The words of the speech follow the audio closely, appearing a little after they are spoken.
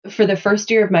For the first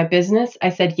year of my business, I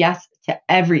said yes to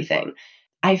everything.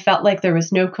 I felt like there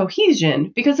was no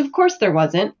cohesion because, of course, there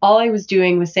wasn't. All I was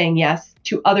doing was saying yes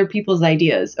to other people's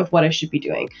ideas of what I should be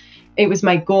doing. It was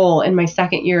my goal in my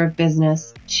second year of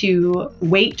business to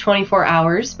wait 24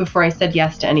 hours before I said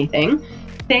yes to anything.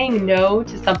 Saying no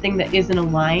to something that isn't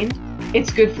aligned,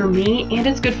 it's good for me and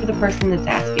it's good for the person that's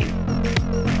asking.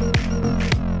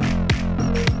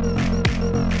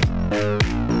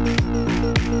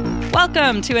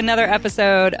 Welcome to another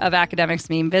episode of Academics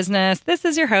Mean Business. This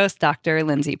is your host, Dr.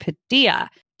 Lindsay Padilla.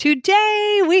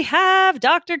 Today, we have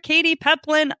Dr. Katie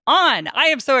Peplin on. I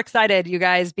am so excited, you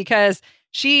guys, because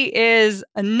she is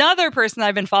another person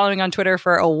I've been following on Twitter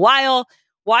for a while,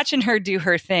 watching her do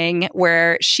her thing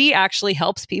where she actually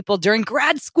helps people during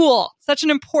grad school. Such an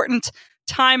important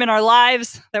time in our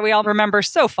lives that we all remember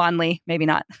so fondly. Maybe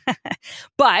not.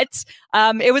 But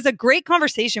it was a great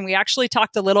conversation. We actually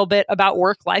talked a little bit about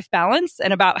work-life balance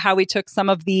and about how we took some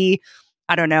of the,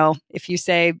 I don't know if you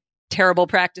say terrible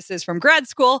practices from grad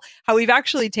school, how we've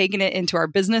actually taken it into our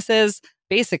businesses,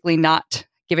 basically not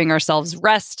giving ourselves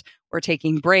rest or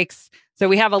taking breaks. So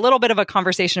we have a little bit of a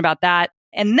conversation about that.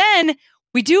 And then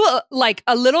we do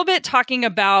a little bit talking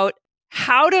about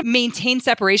how to maintain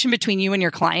separation between you and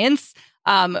your clients.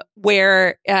 And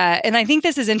I think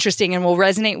this is interesting and will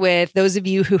resonate with those of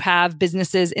you who have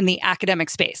businesses in the academic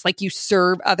space, like you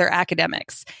serve other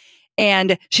academics.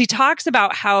 And she talks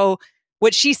about how,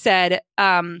 what she said,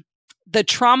 the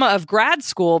trauma of grad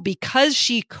school, because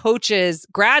she coaches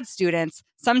grad students,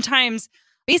 sometimes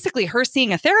basically her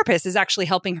seeing a therapist is actually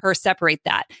helping her separate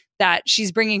that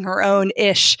she's bringing her own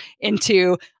ish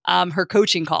into her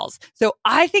coaching calls. So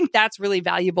I think that's really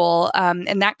valuable.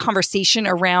 And that conversation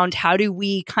around how do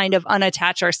we kind of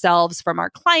unattach ourselves from our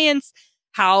clients,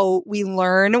 how we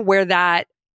learn where that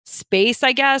space,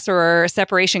 I guess, or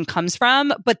separation comes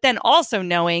from, but then also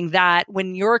knowing that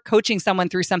when you're coaching someone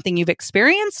through something you've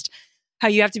experienced, how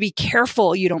you have to be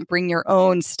careful you don't bring your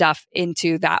own stuff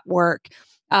into that work.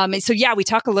 So yeah, we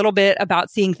talk a little bit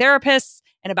about seeing therapists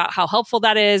and about how helpful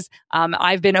that is.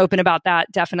 I've been open about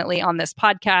that definitely on this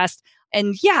podcast.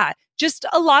 And yeah, just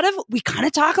we kind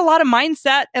of talk a lot of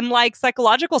mindset and like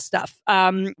psychological stuff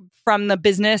from the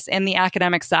business and the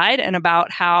academic side and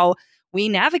about how we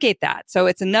navigate that. So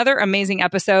it's another amazing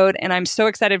episode and I'm so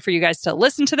excited for you guys to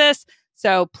listen to this.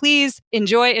 So please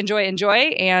enjoy,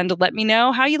 and let me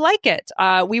know how you like it.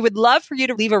 We would love for you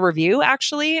to leave a review,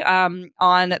 actually, on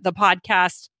the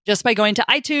podcast just by going to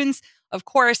iTunes. Of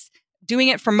course, doing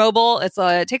it for mobile,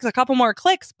 it takes a couple more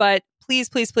clicks, but please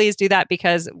do that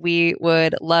because we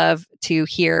would love to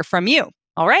hear from you.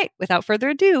 All right, without further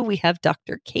ado, we have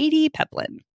Dr. Katie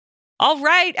Peplin. All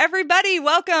right, everybody,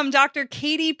 welcome Dr.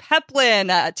 Katie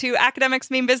Peplin to Academics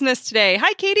Mean Business today.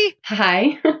 Hi, Katie.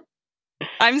 Hi.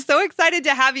 I'm so excited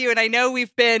to have you. And I know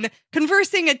we've been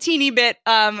conversing a teeny bit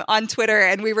on Twitter,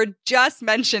 and we were just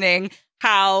mentioning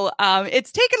how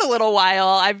it's taken a little while.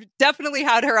 I've definitely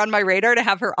had her on my radar to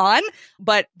have her on,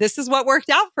 but this is what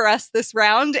worked out for us this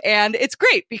round. And it's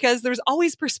great because there's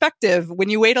always perspective when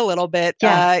you wait a little bit,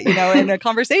 in a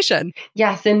conversation.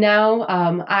 Yes. And now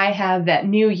I have that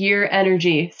new year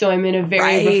energy. So I'm in a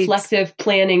very reflective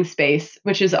planning space,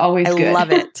 which is always good. I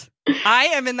love it. I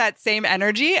am in that same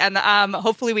energy, and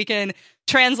hopefully we can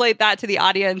translate that to the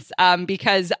audience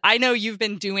because I know you've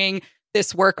been doing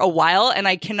this work a while, and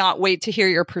I cannot wait to hear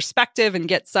your perspective and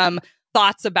get some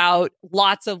thoughts about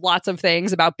lots of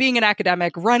things about being an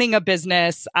academic, running a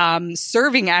business,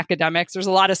 serving academics. There's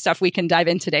a lot of stuff we can dive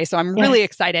in today, so I'm really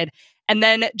excited. And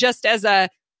then just as a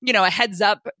heads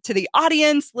up to the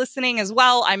audience listening as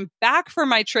well, I'm back from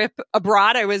my trip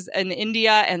abroad. I was in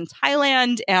India and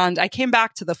Thailand, and I came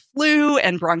back to the flu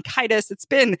and bronchitis. It's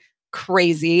been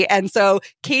crazy. And so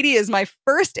Katie is my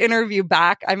first interview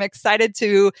back. I'm excited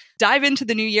to dive into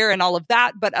the new year and all of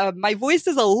that, but my voice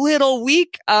is a little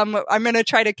weak. I'm going to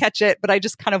try to catch it, but I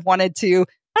just kind of wanted to,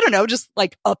 just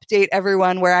like update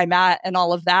everyone where I'm at and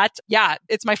all of that. Yeah,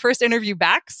 it's my first interview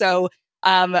back. So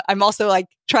I'm also like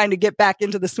trying to get back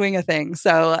into the swing of things.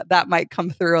 So that might come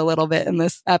through a little bit in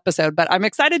this episode, but I'm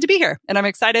excited to be here. And I'm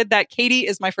excited that Katie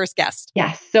is my first guest.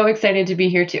 Yes, so excited to be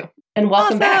here too. And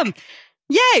welcome back.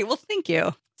 Yay. Well, thank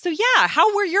you. So yeah,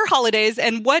 how were your holidays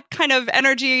and what kind of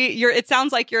energy it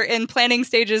sounds like you're in planning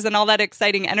stages and all that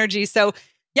exciting energy. So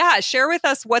yeah, share with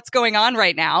us what's going on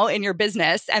right now in your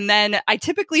business. And then I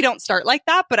typically don't start like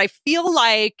that, but I feel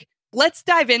like let's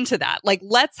dive into that. Like,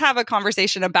 let's have a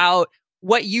conversation about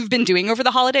what you've been doing over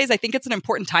the holidays. I think it's an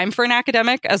important time for an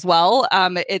academic as well.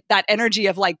 That energy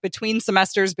of like between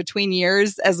semesters, between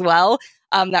years as well,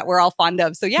 that we're all fond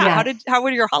of. So yeah, how were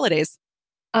your holidays?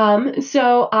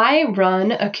 So I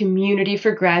run a community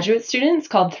for graduate students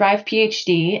called Thrive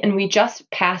PhD, and we just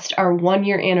passed our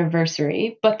 1-year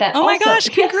anniversary. But that Oh my also, gosh,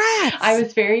 congrats. I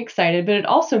was very excited, but it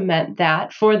also meant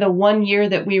that for the 1 year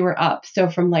that we were up, so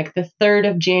from like the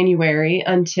 3rd of January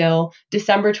until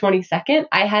December 22nd,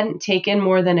 I hadn't taken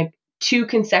more than 2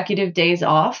 consecutive days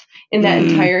off in that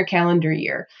entire calendar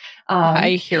year.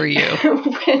 I hear you.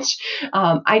 Which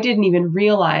I didn't even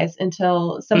realize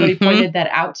until somebody pointed that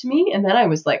out to me. And then I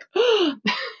was like,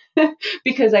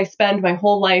 because I spend my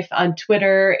whole life on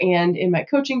Twitter and in my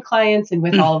coaching clients and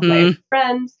with all of my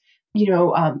friends,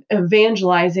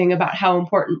 evangelizing about how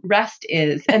important rest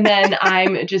is. And then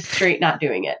I'm just straight not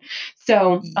doing it.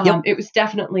 So it was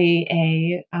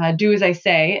definitely a do as I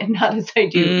say and not as I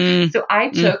do. So I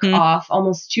took off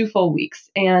almost 2 full weeks,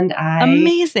 and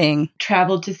I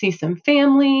traveled to see some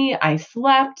family. I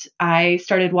slept. I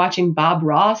started watching Bob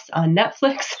Ross on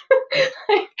Netflix.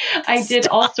 I did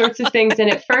all sorts of things. And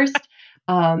at first,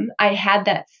 I had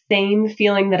that same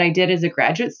feeling that I did as a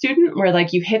graduate student, where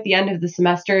like you hit the end of the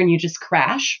semester and you just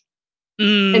crash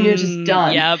and you're just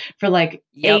done for like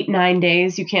 8-9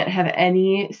 days. You can't have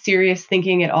any serious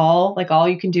thinking at all. Like all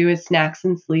you can do is snacks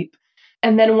and sleep.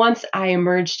 And then once I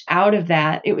emerged out of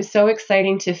that, it was so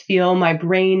exciting to feel my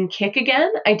brain kick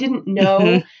again. I didn't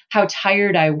know how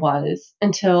tired I was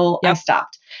until I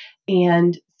stopped.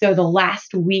 And so the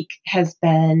last week has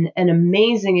been an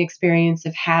amazing experience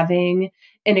of having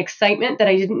an excitement that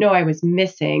I didn't know I was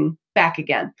missing back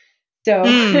again.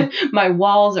 So my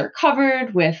walls are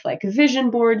covered with like vision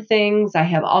board things. I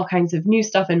have all kinds of new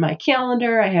stuff in my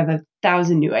calendar. I have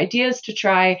 1,000 new ideas to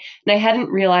try. And I hadn't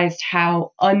realized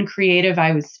how uncreative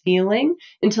I was feeling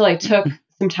until I took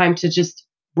some time to just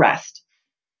rest.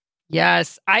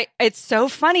 Yes. It's so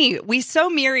funny. We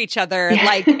so mirror each other.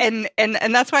 Like, and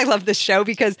that's why I love this show,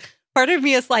 because part of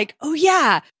me is like, oh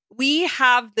yeah, we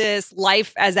have this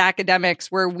life as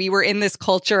academics where we were in this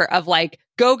culture of like,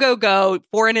 go, go, go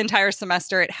for an entire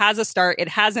semester. It has a start, it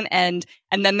has an end.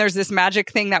 And then there's this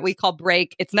magic thing that we call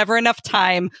break. It's never enough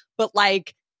time, but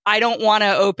like, I don't want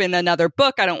to open another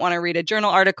book. I don't want to read a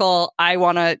journal article. I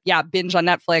want to, binge on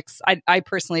Netflix. I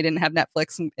personally didn't have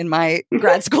Netflix in my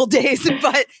grad school days,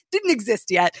 but didn't exist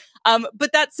yet.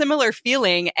 But that similar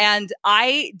feeling. And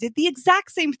I did the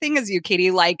exact same thing as you,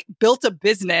 Katie, like built a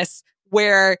business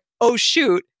where, oh,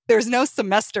 shoot, there's no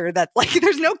semester that's like,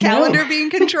 there's no calendar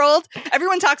being controlled.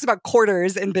 Everyone talks about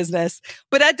quarters in business,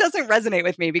 but that doesn't resonate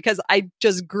with me because I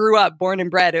just grew up, born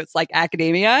and bred. It's like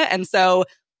academia. And so,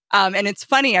 and it's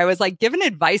funny, I was like given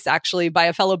advice actually by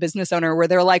a fellow business owner where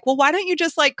they're like, well, why don't you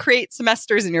just like create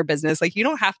semesters in your business? Like you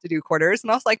don't have to do quarters.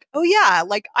 And I was like, oh yeah,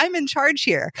 like I'm in charge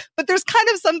here. But there's kind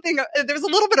of there's a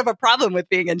little bit of a problem with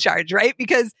being in charge, right?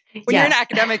 Because when you're an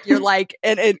academic, you're like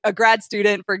a grad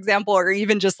student, for example, or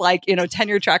even just like,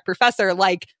 tenure track professor,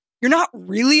 like you're not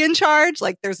really in charge.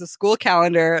 Like there's a school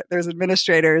calendar, there's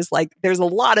administrators, like there's a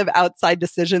lot of outside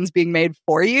decisions being made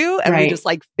for you. And we just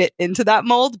like fit into that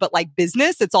mold. But like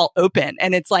business, it's all open.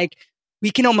 And it's like,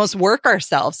 we can almost work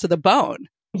ourselves to the bone.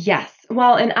 Yes.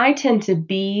 Well, and I tend to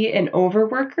be an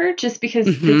overworker just because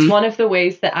it's one of the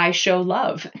ways that I show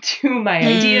love to my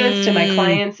ideas, to my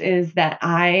clients, is that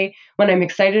when I'm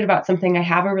excited about something, I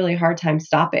have a really hard time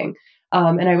stopping.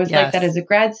 And I was like that as a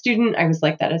grad student. I was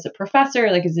like that as a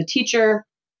professor, like as a teacher.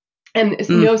 And it's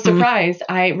no surprise,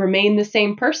 I remain the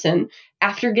same person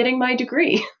after getting my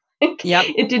degree.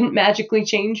 It didn't magically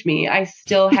change me. I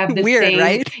still have the Weird, same,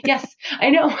 right? Yes, I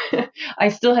know. I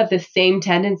still have the same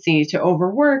tendency to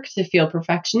overwork, to feel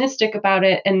perfectionistic about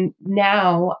it. And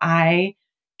now I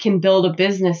can build a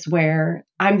business where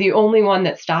I'm the only one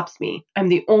that stops me. I'm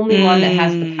the only one that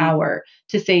has the power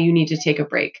to say you need to take a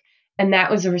break. And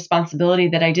that was a responsibility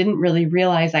that I didn't really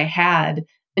realize I had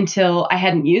until I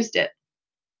hadn't used it.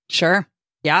 Sure.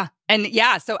 Yeah. And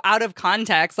so out of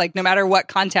context, like no matter what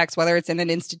context, whether it's in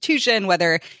an institution,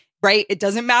 right, it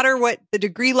doesn't matter what the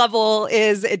degree level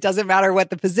is, it doesn't matter what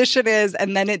the position is,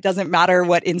 and then it doesn't matter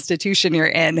what institution you're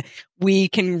in. We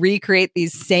can recreate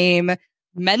these same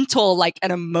mental, like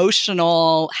and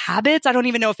emotional habits. I don't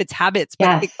even know if it's habits,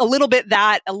 but a little bit,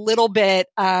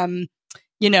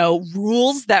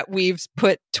 rules that we've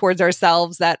put towards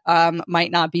ourselves that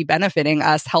might not be benefiting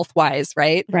us health-wise,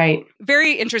 right? Right.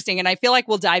 Very interesting. And I feel like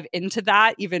we'll dive into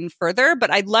that even further,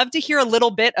 but I'd love to hear a little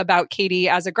bit about Katie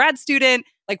as a grad student,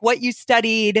 like what you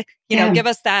studied, give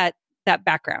us that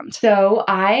background. So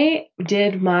I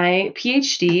did my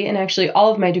PhD and actually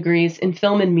all of my degrees in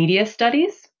film and media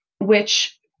studies,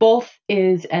 which both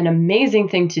is an amazing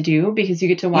thing to do because you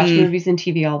get to watch movies and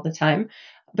TV all the time.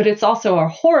 But it's also a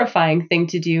horrifying thing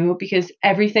to do because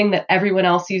everything that everyone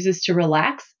else uses to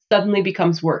relax suddenly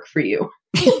becomes work for you.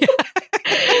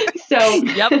 So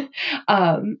Yep.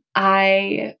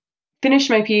 I finished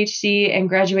my PhD and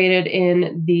graduated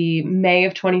in the May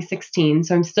of 2016.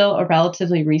 So I'm still a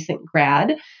relatively recent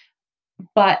grad.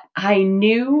 But I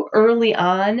knew early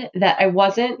on that I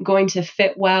wasn't going to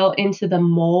fit well into the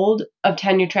mold of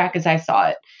tenure track as I saw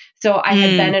it. So I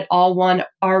had been at all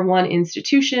R1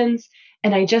 institutions,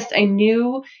 and I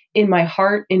knew in my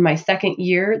heart in my second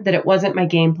year that it wasn't my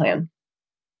game plan.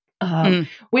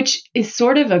 Which is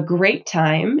sort of a great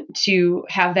time to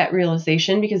have that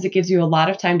realization because it gives you a lot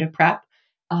of time to prep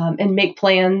and make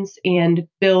plans and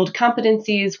build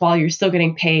competencies while you're still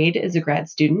getting paid as a grad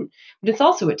student. But it's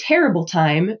also a terrible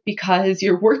time because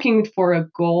you're working for a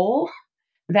goal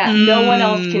that no one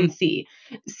else can see.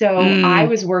 So I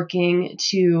was working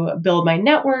to build my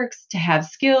networks, to have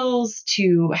skills,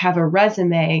 to have a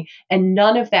resume, and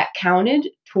none of that counted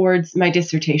towards my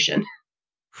dissertation.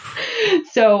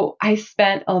 So I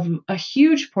spent a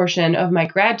huge portion of my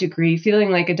grad degree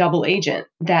feeling like a double agent,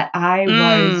 that I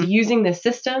was using the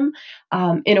system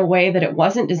in a way that it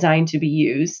wasn't designed to be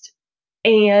used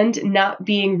and not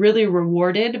being really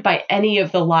rewarded by any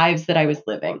of the lives that I was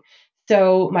living.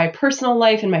 So my personal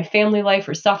life and my family life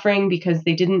were suffering because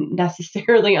they didn't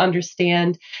necessarily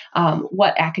understand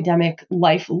what academic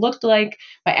life looked like.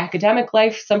 My academic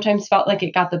life sometimes felt like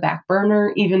it got the back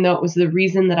burner, even though it was the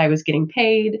reason that I was getting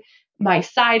paid. My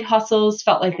side hustles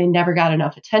felt like they never got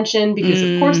enough attention because,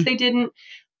 of course, they didn't.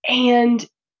 And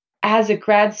as a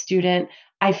grad student,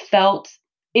 I felt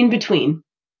in between.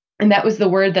 And that was the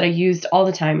word that I used all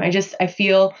the time. I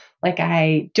feel like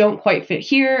I don't quite fit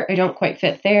here. I don't quite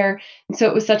fit there. And so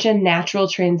it was such a natural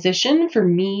transition for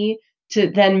me to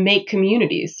then make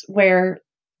communities where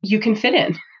you can fit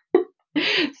in.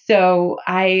 So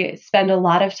I spend a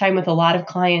lot of time with a lot of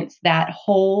clients that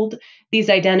hold these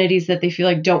identities that they feel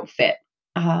like don't fit.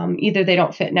 Either they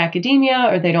don't fit in academia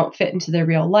or they don't fit into their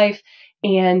real life.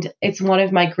 And it's one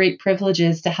of my great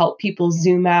privileges to help people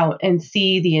zoom out and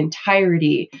see the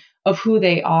entirety of who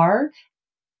they are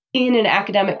in an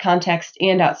academic context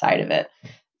and outside of it.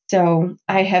 So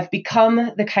I have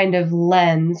become the kind of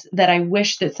lens that I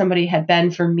wish that somebody had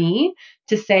been for me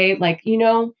to say, like,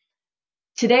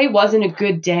 today wasn't a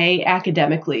good day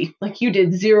academically. Like, you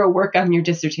did zero work on your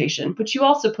dissertation, but you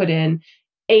also put in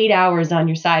 8 hours on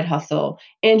your side hustle,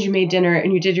 and you made dinner,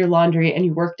 and you did your laundry, and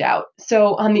you worked out.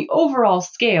 So on the overall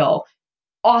scale,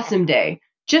 awesome day.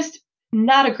 Just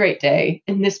not a great day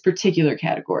in this particular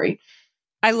category.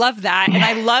 I love that. And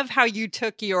I love how you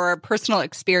took your personal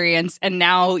experience and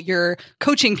now you're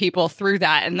coaching people through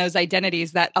that and those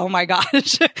identities that, oh my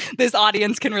gosh, this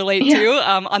audience can relate to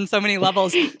on so many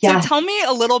levels. So tell me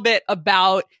a little bit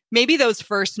about maybe those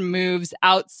first moves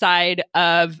outside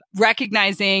of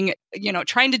recognizing,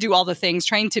 trying to do all the things,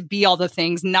 trying to be all the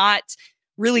things, not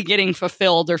really getting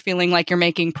fulfilled or feeling like you're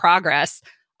making progress.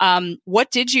 What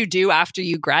did you do after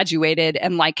you graduated,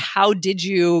 and how did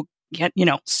you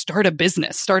start a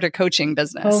business, start a coaching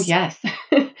business? Oh, yes.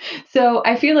 So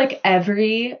I feel like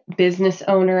every business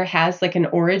owner has like an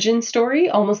origin story,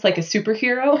 almost like a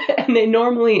superhero, and they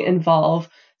normally involve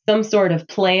some sort of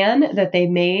plan that they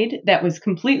made that was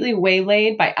completely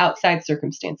waylaid by outside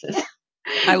circumstances.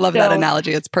 I love that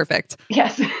analogy. It's perfect.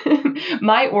 Yes.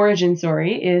 My origin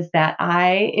story is that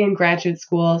I, in graduate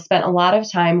school, spent a lot of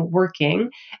time working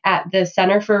at the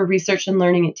Center for Research and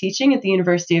Learning and Teaching at the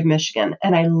University of Michigan,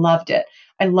 and I loved it.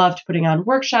 I loved putting on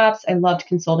workshops. I loved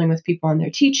consulting with people on their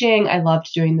teaching. I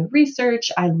loved doing the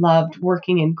research. I loved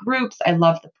working in groups. I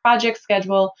loved the project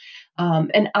schedule.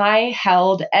 And I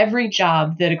held every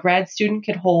job that a grad student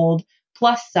could hold,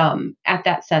 plus some, at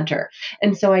that center.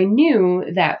 And so I knew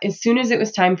that as soon as it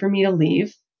was time for me to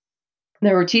leave,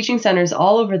 there were teaching centers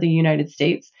all over the United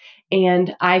States,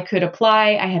 and I could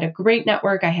apply. I had a great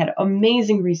network. I had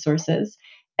amazing resources,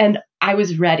 and I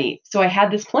was ready. So I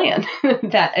had this plan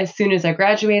that as soon as I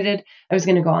graduated, I was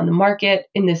going to go on the market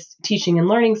in this teaching and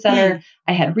learning center.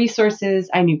 I had resources.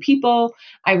 I knew people.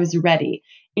 I was ready.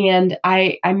 And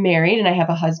I'm married, and I have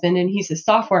a husband, and he's a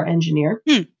software engineer.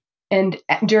 And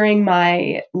during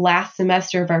my last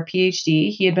semester of our PhD,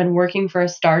 he had been working for a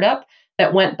startup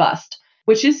that went bust,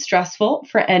 which is stressful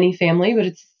for any family, but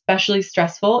it's especially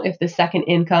stressful if the second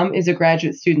income is a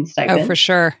graduate student stipend. Oh, for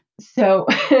sure. So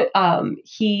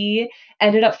he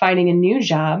ended up finding a new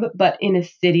job, but in a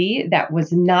city that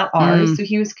was not ours. So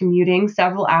he was commuting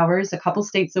several hours, a couple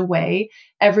states away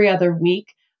every other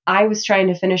week. I was trying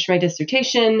to finish my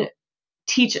dissertation,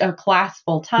 teach a class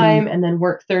full time, and then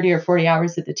work 30 or 40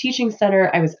 hours at the teaching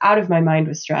center. I was out of my mind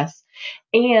with stress.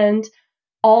 And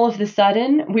all of the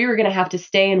sudden, we were going to have to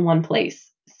stay in one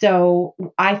place. So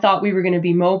I thought we were going to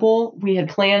be mobile. We had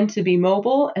planned to be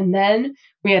mobile, and then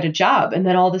we had a job, and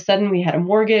then all of a sudden we had a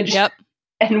mortgage. Yep.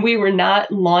 And we were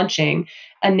not launching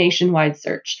a nationwide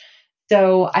search.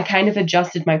 So I kind of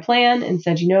adjusted my plan and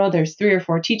said, there's 3 or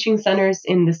 4 teaching centers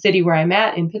in the city where I'm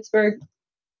at in Pittsburgh.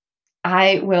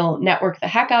 I will network the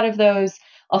heck out of those.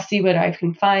 I'll see what I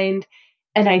can find.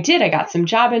 And I did. I got some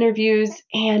job interviews,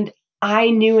 and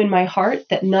I knew in my heart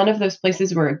that none of those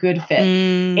places were a good fit.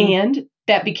 And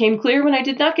that became clear when I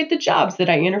did not get the jobs that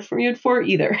I interviewed for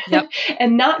either. Yep.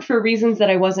 And not for reasons that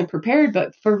I wasn't prepared,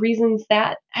 but for reasons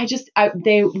that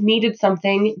they needed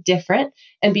something different.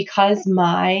 And because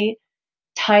my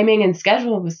timing and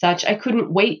schedule was such, I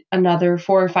couldn't wait another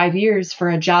 4 or 5 years for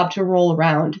a job to roll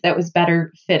around that was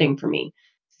better fitting for me.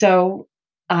 So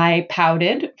I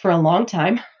pouted for a long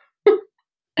time.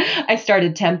 I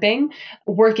started temping,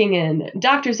 working in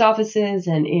doctor's offices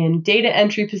and in data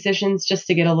entry positions just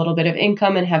to get a little bit of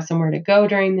income and have somewhere to go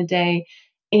during the day.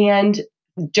 And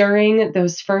during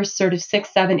those first sort of 6,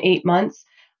 7, 8 months,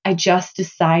 I just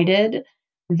decided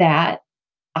that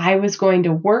I was going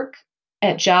to work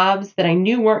at jobs that I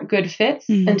knew weren't good fits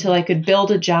until I could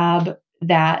build a job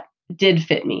that did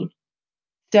fit me.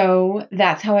 So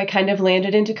that's how I kind of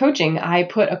landed into coaching. I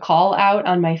put a call out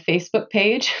on my Facebook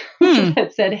page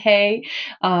that said, hey,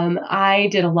 I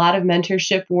did a lot of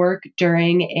mentorship work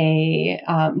during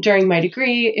my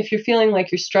degree. If you're feeling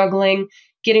like you're struggling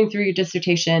getting through your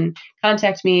dissertation,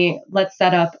 contact me. Let's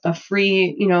set up a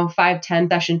free, 5-10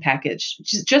 session package,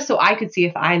 just so I could see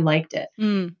if I liked it.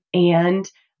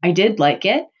 And I did like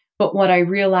it. But what I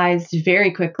realized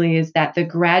very quickly is that the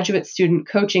graduate student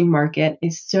coaching market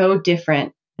is so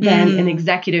different than an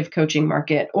executive coaching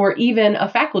market or even a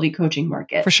faculty coaching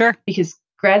market. For sure. Because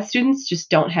grad students just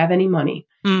don't have any money.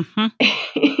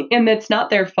 And that's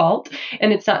not their fault.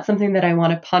 And it's not something that I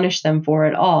want to punish them for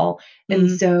at all.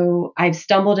 And so I've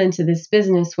stumbled into this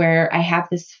business where I have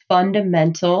this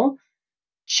fundamental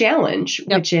challenge,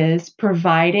 which is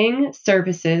providing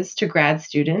services to grad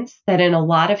students that in a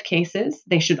lot of cases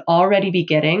they should already be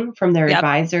getting from their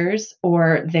advisors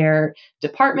or their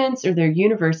departments or their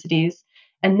universities,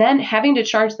 and then having to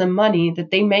charge them money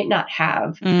that they might not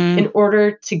have in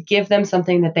order to give them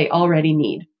something that they already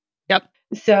need.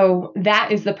 So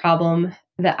that is the problem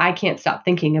that I can't stop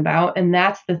thinking about. And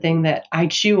that's the thing that I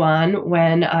chew on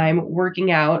when I'm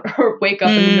working out or wake up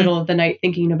in the middle of the night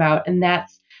thinking about. And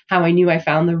that's how I knew I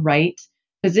found the right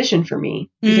position for me,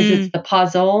 because it's the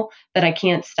puzzle that I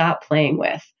can't stop playing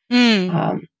with.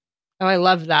 Oh, I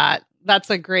love that. That's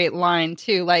a great line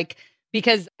too.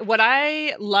 Because what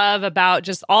I love about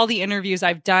just all the interviews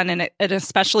I've done, and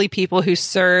especially people who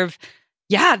serve,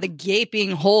 the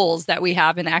gaping holes that we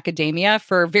have in academia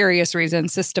for various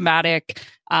reasons, systematic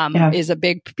is a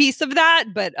big piece of that.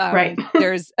 But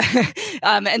there's,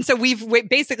 and so we've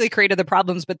basically created the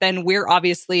problems, but then we're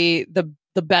obviously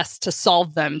the best to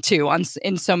solve them too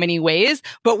in so many ways,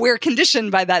 but we're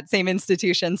conditioned by that same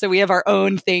institution. So we have our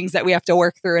own things that we have to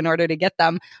work through in order to get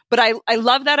them. But I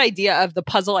love that idea of the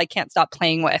puzzle I can't stop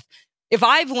playing with. If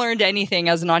I've learned anything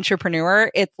as an entrepreneur,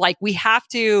 it's like we have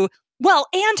to,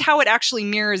 and how it actually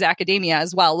mirrors academia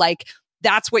as well.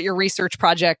 That's what your research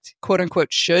project, quote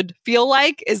unquote, should feel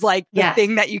like, is the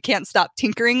thing that you can't stop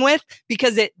tinkering with,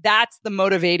 because that's the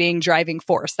motivating driving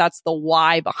force. That's the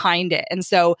why behind it. And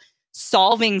so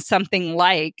solving something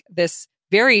like this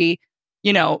very,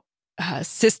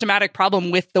 systematic problem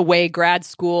with the way grad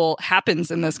school happens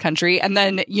in this country. And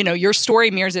then, your story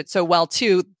mirrors it so well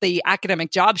too, the academic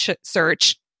job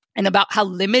search, and about how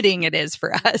limiting it is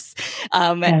for us.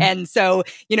 And so,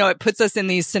 it puts us in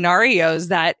these scenarios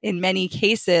that in many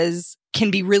cases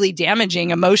can be really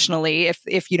damaging emotionally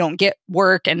if you don't get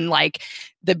work, and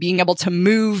the being able to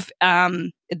move,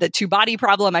 the 2-body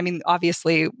problem. I mean,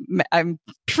 obviously I'm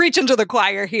preaching to the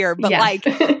choir here, but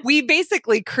we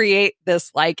basically create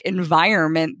this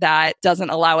environment that doesn't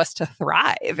allow us to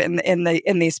thrive in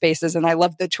these spaces. And I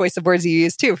love the choice of words you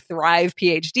use too, thrive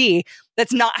PhD.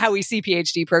 That's not how we see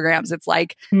PhD programs. It's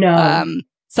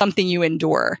something you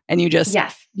endure and you just,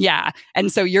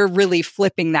 And so you're really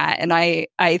flipping that. And I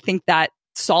think that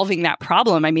solving that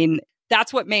problem, I mean,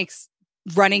 that's what makes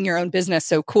running your own business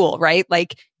so cool, right?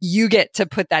 You get to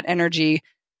put that energy,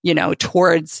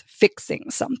 towards fixing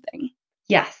something.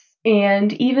 Yes.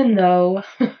 And even though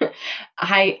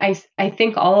I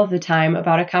think all of the time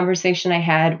about a conversation I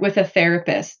had with a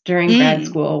therapist during grad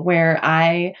school where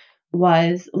I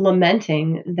was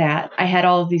lamenting that I had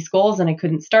all of these goals and I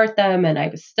couldn't start them, and I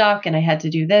was stuck, and I had to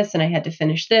do this and I had to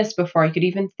finish this before I could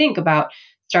even think about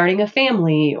starting a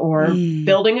family or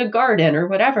building a garden or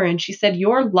whatever. And she said,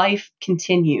 your life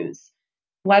continues,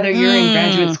 whether you're in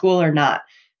graduate school or not.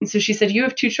 And so she said, you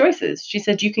have two choices. She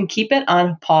said, you can keep it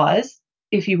on pause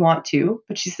if you want to.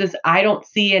 But she says, I don't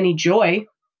see any joy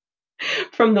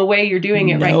from the way you're doing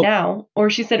it right now. Or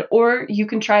she said, or you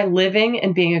can try living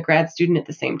and being a grad student at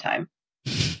the same time.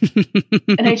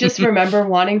 And I just remember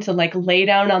wanting to like lay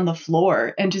down on the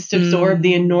floor and just absorb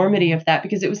the enormity of that,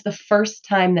 because it was the first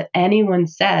time that anyone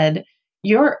said,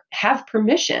 you have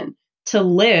permission to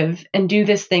live and do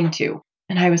this thing too.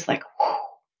 And I was like, whew.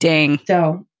 Dang.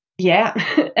 So yeah.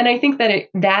 And I think that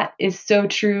that is so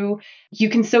true.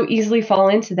 You can so easily fall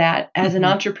into that as an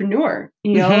entrepreneur.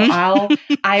 You know,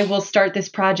 I will start this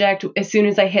project as soon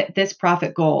as I hit this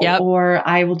profit goal, or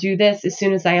I will do this as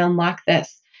soon as I unlock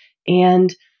this.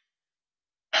 And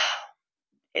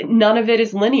none of it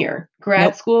is linear.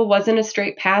 Grad school wasn't a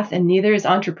straight path, and neither is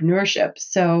entrepreneurship.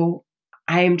 So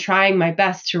I am trying my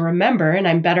best to remember, and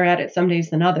I'm better at it some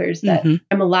days than others, that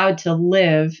I'm allowed to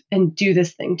live and do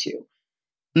this thing too.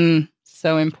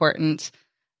 So important.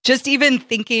 Just even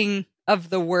thinking of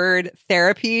the word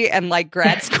therapy and like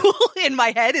grad school in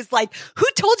my head is like, who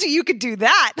told you you could do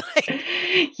that?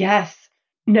 Yes.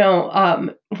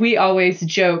 No, we always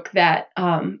joke that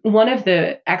one of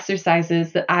the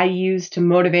exercises that I used to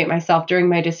motivate myself during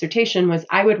my dissertation was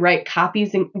I would write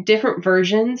copies and different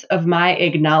versions of my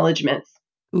acknowledgments.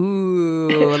 Ooh,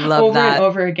 love over that. and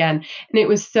over again. And it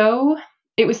was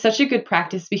such a good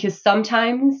practice, because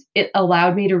sometimes it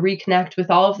allowed me to reconnect with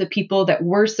all of the people that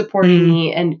were supporting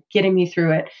me and getting me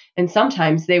through it. And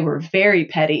sometimes they were very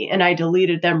petty and I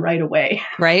deleted them right away.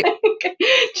 Right.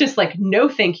 Just like, no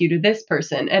thank you to this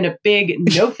person, and a big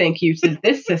no thank you to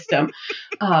this system.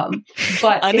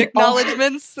 But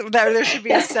unacknowledgements, there should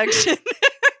be a section.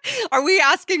 Are we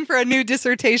asking for a new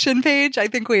dissertation page? I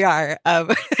think we are.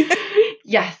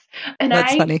 Yes. And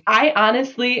That's funny. I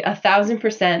honestly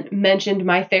 1,000% mentioned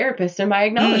my therapist in my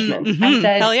acknowledgments. I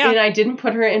said, and I didn't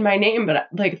put her in my name, but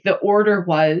like the order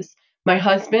was my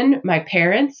husband, my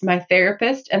parents, my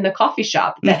therapist, and the coffee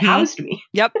shop that housed me.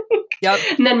 Yep.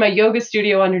 And then my yoga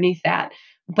studio underneath that.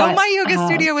 But, my yoga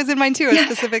studio was in mine too, a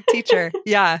specific teacher.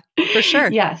 Yeah, for sure.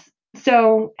 Yes.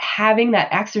 So having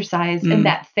that exercise and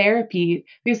that therapy,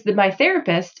 because my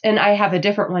therapist, and I have a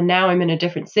different one now, I'm in a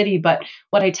different city, but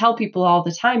what I tell people all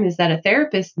the time is that a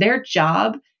therapist, their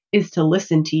job is to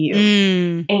listen to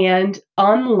you. And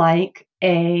unlike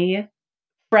a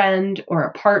friend or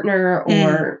a partner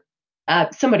or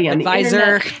somebody on the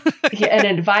internet, an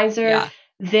advisor,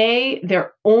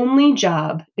 their only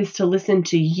job is to listen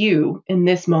to you in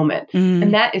this moment.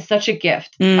 And that is such a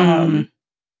gift. And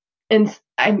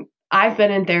I've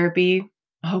been in therapy,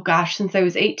 since I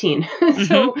was 18.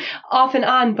 So off and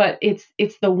on, but it's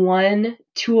the one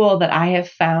tool that I have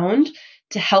found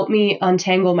to help me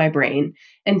untangle my brain.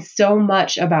 And so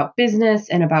much about business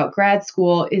and about grad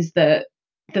school is the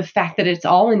fact that it's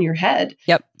all in your head.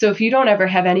 Yep. So if you don't ever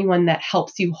have anyone that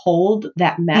helps you hold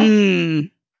that mess,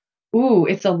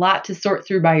 it's a lot to sort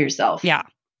through by yourself. Yeah.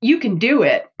 You can do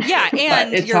it. Yeah.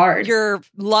 And it's hard. Your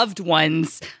loved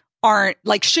ones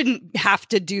shouldn't have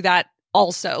to do that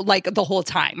also, like the whole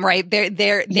time, right? They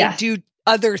do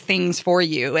other things for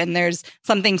you. And there's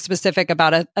something specific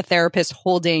about a therapist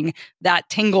holding that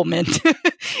tanglement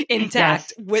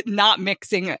intact with not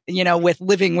mixing, with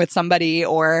living with somebody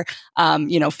or,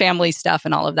 family stuff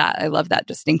and all of that. I love that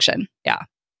distinction. Yeah.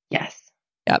 Yes.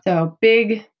 Yep. So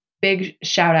big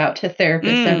shout out to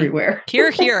therapists everywhere.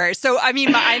 Here. So,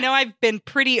 I know I've been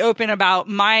pretty open about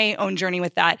my own journey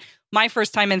with that. My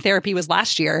first time in therapy was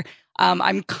last year.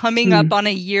 I'm coming up on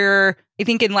a year, I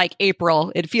think in like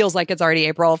April. It feels like it's already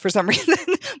April for some reason,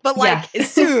 but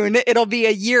soon it'll be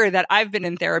a year that I've been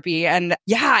in therapy. And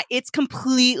it's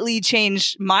completely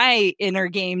changed my inner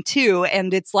game too.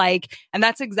 And it's like, and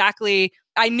that's exactly,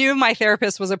 I knew my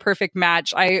therapist was a perfect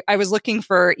match. I was looking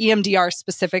for EMDR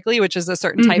specifically, which is a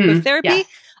certain type of therapy. Yes.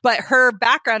 But her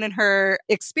background and her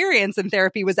experience in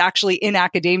therapy was actually in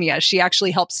academia. She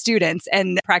actually helped students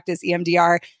and practice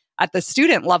EMDR at the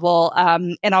student level.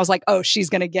 And I was like, oh, she's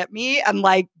going to get me. And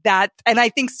like that. And I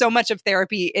think so much of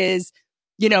therapy is,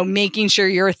 making sure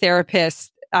you're a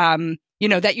therapist,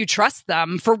 that you trust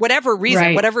them for whatever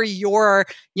reason, whatever your,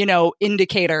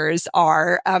 indicators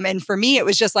are. And for me, it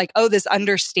was just like, this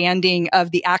understanding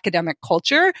of the academic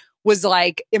culture was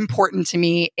like important to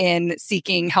me in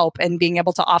seeking help and being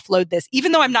able to offload this.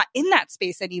 Even though I'm not in that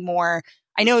space anymore,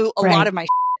 I know a lot of my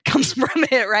comes from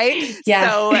it, right? Yeah.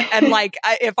 So, and like,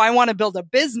 if I want to build a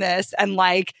business and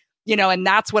like, and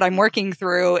that's what I'm working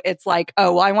through, it's like,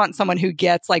 I want someone who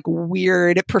gets like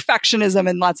weird perfectionism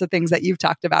and lots of things that you've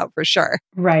talked about for sure.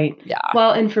 Right. Yeah.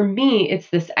 Well, and for me, it's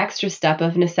this extra step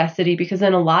of necessity, because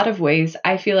in a lot of ways,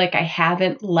 I feel like I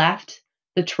haven't left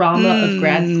the trauma of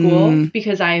grad school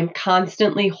because I am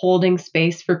constantly holding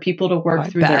space for people to work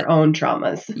through their own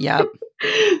traumas. Yep.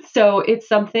 So it's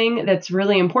something that's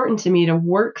really important to me to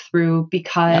work through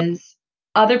because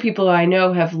other people I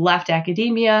know have left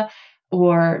academia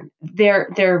or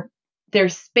their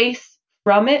space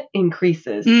from it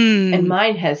increases and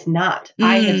mine has not.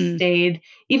 I have stayed,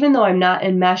 even though I'm not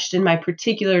enmeshed in my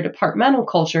particular departmental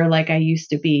culture like I used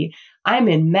to be, I'm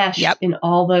enmeshed in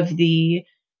all of the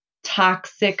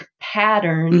toxic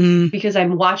patterns because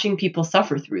I'm watching people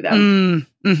suffer through them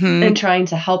and trying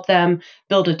to help them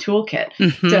build a toolkit.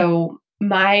 So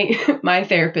my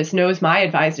therapist knows my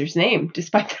advisor's name,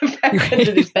 despite the fact that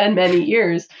it has been many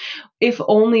years, if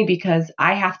only because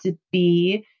I have to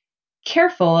be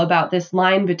careful about this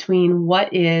line between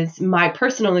what is my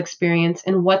personal experience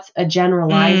and what's a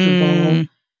generalizable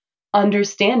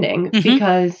understanding,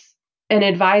 because an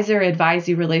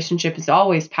advisor-advisee relationship is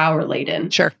always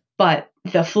power-laden. Sure. But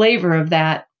the flavor of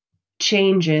that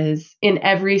changes in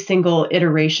every single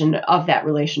iteration of that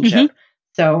relationship.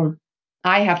 So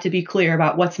I have to be clear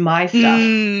about what's my stuff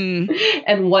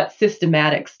and what's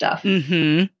systematic stuff.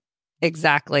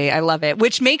 Exactly. I love it.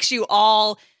 Which makes you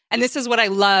all, and this is what I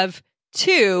love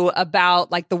too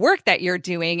about like the work that you're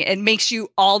doing. It makes you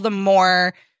all the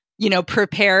more,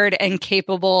 prepared and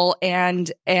capable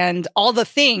and all the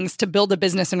things to build a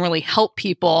business and really help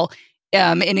people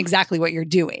in exactly what you're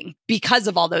doing because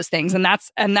of all those things. And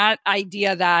that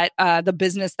idea that the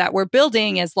business that we're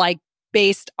building is like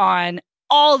based on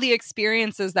all the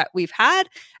experiences that we've had,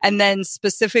 and then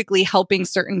specifically helping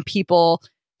certain people,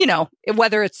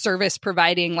 whether it's service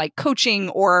providing like coaching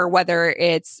or whether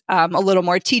it's a little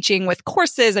more teaching with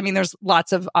courses. I mean, there's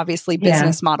lots of obviously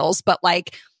business models, but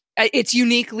like it's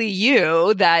uniquely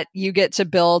you that you get to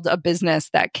build a business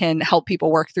that can help people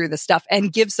work through the stuff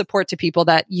and give support to people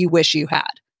that you wish you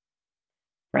had.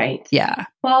 Right. Yeah.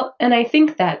 Well, and I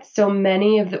think that so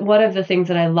many of one of the things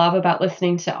that I love about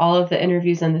listening to all of the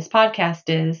interviews in this podcast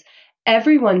is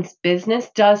everyone's business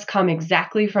does come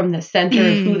exactly from the center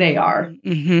of who they are.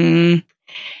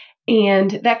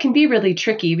 And that can be really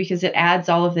tricky because it adds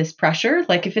all of this pressure.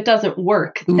 Like if it doesn't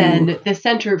work, then the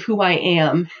center of who I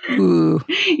am,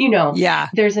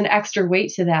 there's an extra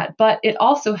weight to that. But it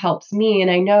also helps me.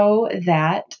 And I know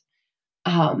that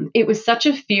it was such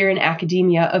a fear in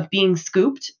academia of being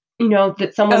scooped,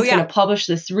 that someone's going to publish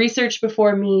this research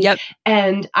before me.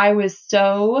 And I was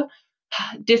so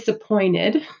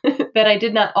disappointed that I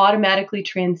did not automatically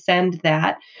transcend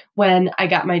that when I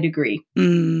got my degree.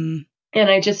 And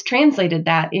I just translated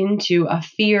that into a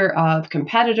fear of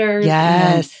competitors.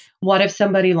 Yes. What if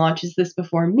somebody launches this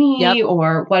before me?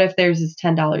 Or what if theirs is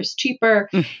 $10 cheaper?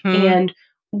 And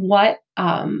what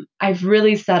I've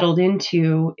really settled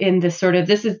into in this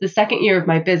this is the second year of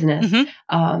my business.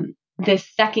 This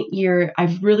second year,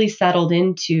 I've really settled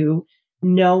into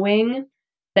knowing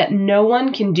that no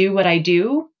one can do what I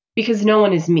do because no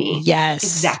one is me. Yes.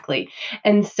 Exactly.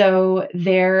 And so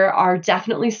there are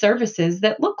definitely services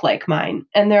that look like mine,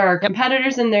 and there are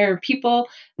competitors and there are people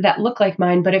that look like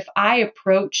mine. But if I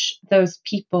approach those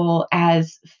people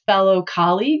as fellow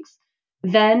colleagues,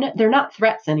 then they're not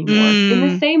threats anymore. In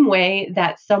the same way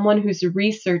that someone who's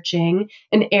researching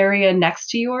an area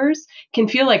next to yours can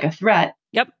feel like a threat.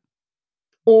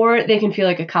 Or they can feel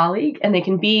like a colleague, and they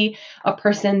can be a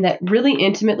person that really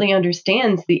intimately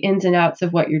understands the ins and outs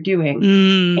of what you're doing.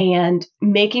 And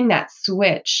making that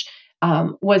switch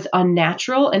was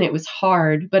unnatural and it was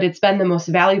hard, but it's been the most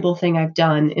valuable thing I've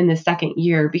done in the second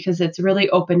year because it's really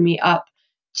opened me up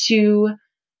to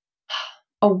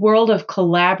a world of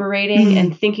collaborating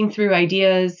and thinking through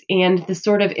ideas and the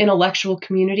sort of intellectual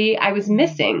community I was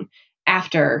missing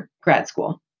after grad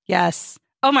school. Yes.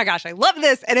 Oh my gosh, I love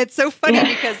this. And it's so funny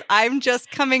because I'm just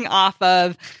coming off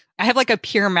of, I have like a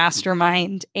peer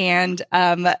mastermind, and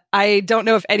I don't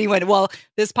know if anyone,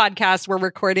 this podcast we're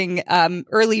recording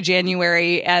early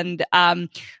January, and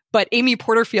but Amy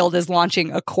Porterfield is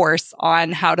launching a course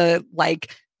on how to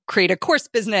like create a course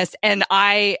business. And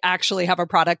I actually have a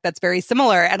product that's very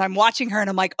similar. And I'm watching her and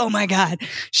I'm like, oh my God,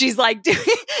 she's like doing,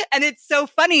 and it's so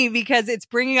funny because it's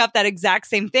bringing up that exact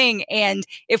same thing. And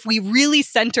if we really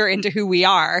center into who we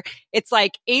are, it's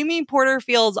like Amy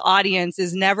Porterfield's audience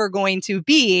is never going to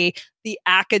be the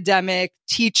academic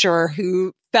teacher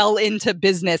who fell into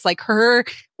business. Like her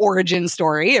origin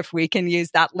story, if we can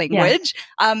use that language,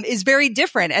 is very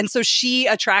different. And so she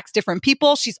attracts different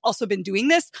people. She's also been doing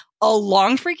this a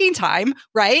long freaking time,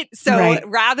 right? So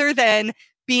rather than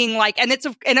being like,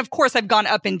 and of course I've gone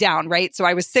up and down, right? So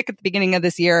I was sick at the beginning of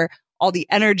this year, all the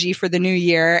energy for the new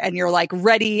year, and you're like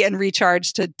ready and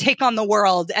recharged to take on the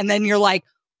world. And then you're like,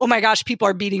 oh my gosh, people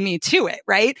are beating me to it,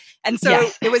 right? And so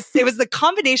Yes. it was the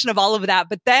combination of all of that.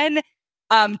 But then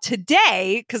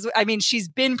today, because I mean, she's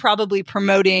been probably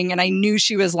promoting, and I knew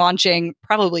she was launching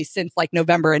probably since like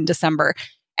November and December.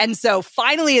 And so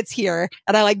finally it's here,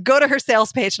 and I like go to her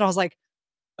sales page, and I was like,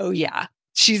 oh yeah,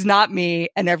 she's not me,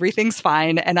 and everything's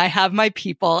fine, and I have my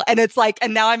people. And it's like,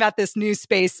 and now I'm at this new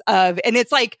space of, and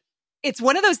it's like, it's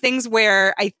one of those things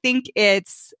where I think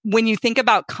it's when you think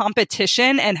about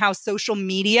competition and how social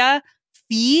media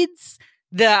feeds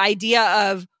the idea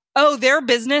of, oh, their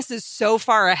business is so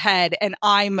far ahead and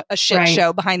I'm a shit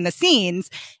show behind the scenes.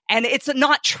 And it's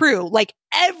not true. Like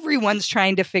everyone's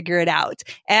trying to figure it out.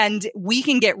 And we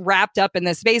can get wrapped up in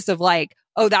this space of like,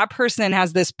 oh, that person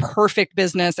has this perfect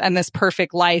business and this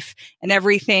perfect life and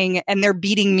everything, and they're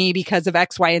beating me because of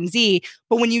X, Y, and Z.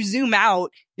 But when you zoom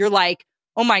out, you're like,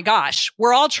 oh my gosh,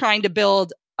 we're all trying to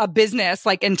build a business,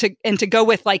 like, and to go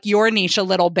with like your niche a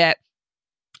little bit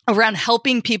around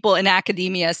helping people in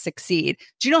academia succeed.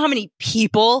 Do you know how many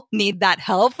people need that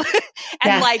help?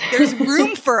 And like, there's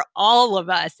room for all of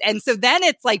us. And so then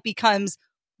it's like becomes,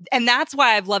 and that's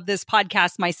why I've loved this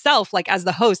podcast myself. Like as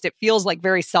the host, it feels like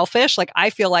very selfish. Like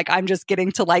I feel like I'm just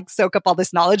getting to like soak up all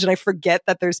this knowledge and I forget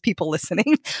that there's people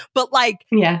listening. But like,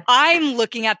 I'm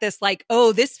looking at this like,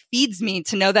 oh, this feeds me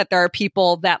to know that there are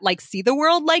people that like see the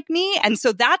world like me. And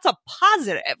so that's a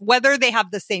positive, whether they have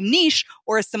the same niche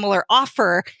or a similar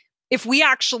offer. If we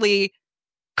actually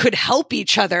could help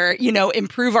each other, you know,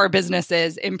 improve our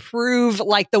businesses, improve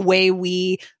like the way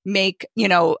we make, you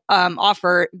know,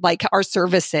 offer like our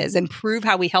services, improve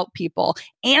how we help people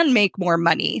and make more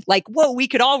money. Like, whoa, we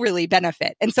could all really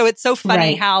benefit. And so it's so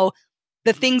funny how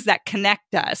the things that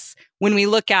connect us, when we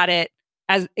look at it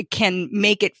as it can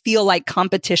make it feel like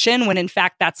competition, when in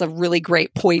fact, that's a really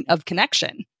great point of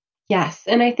connection. Yes.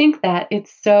 And I think that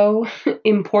it's so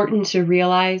important to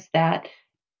realize that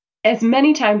as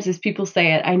many times as people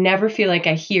say it, I never feel like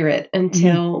I hear it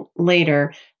until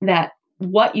later, that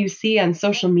what you see on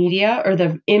social media or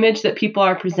the image that people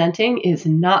are presenting is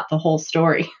not the whole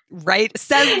story. Right.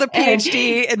 Says the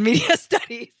PhD in media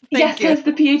studies. Yes, says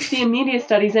the PhD in media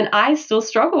studies. And I still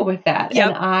struggle with that.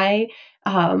 Yep.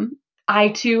 And I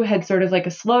too had sort of like a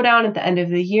slowdown at the end of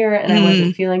the year and I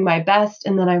wasn't feeling my best.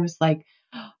 And then I was like,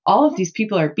 all of these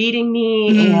people are beating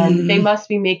me and they must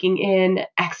be making in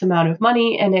X amount of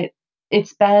money. And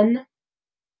it's been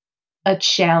a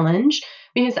challenge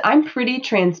because I'm pretty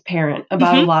transparent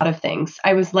about a lot of things.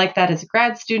 I was like that as a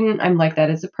grad student. I'm like that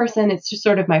as a person. It's just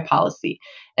sort of my policy.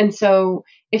 And so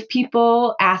if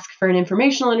people ask for an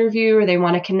informational interview or they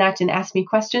want to connect and ask me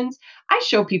questions, I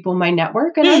show people my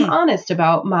network and I'm honest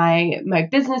about my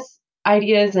business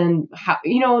ideas and how,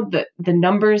 you know, the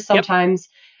numbers sometimes.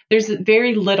 There's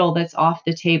very little that's off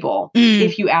the table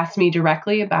if you ask me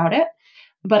directly about it.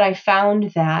 But I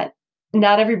found that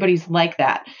not everybody's like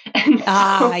that. And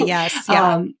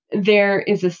so, there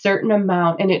is a certain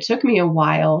amount, and it took me a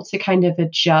while to kind of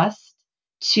adjust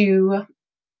to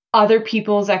other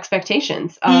people's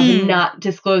expectations of not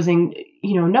disclosing,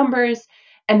 you know, numbers.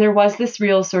 And there was this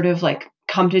real sort of like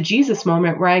come to Jesus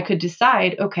moment where I could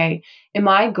decide, okay, am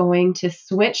I going to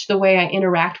switch the way I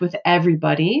interact with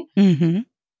everybody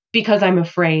because I'm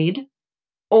afraid?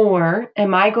 Or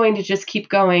am I going to just keep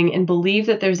going and believe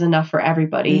that there's enough for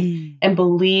everybody and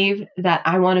believe that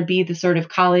I want to be the sort of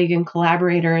colleague and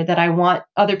collaborator that I want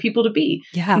other people to be?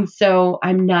 Yeah. And so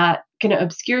I'm not going to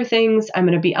obscure things. I'm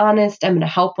going to be honest. I'm going to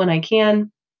help when I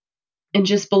can and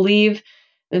just believe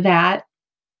that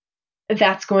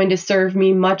that's going to serve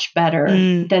me much better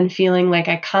than feeling like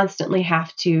I constantly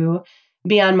have to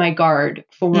be on my guard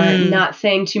for not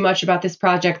saying too much about this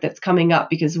project that's coming up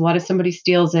because what if somebody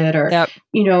steals it or,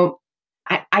 you know,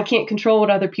 I can't control what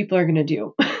other people are going to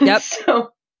do. So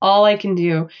all I can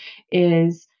do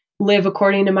is live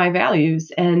according to my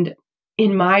values. And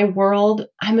in my world,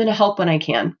 I'm going to help when I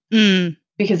can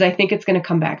because I think it's going to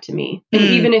come back to me. And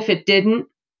even if it didn't,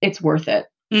 it's worth it.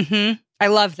 I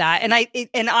love that. And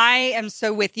I am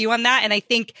so with you on that. And I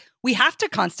think we have to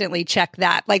constantly check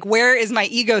that. Like, where is my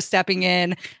ego stepping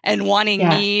in and wanting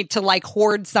me to like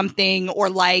hoard something or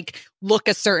like look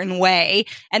a certain way?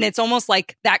 And it's almost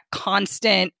like that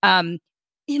constant,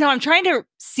 you know, I'm trying to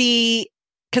see,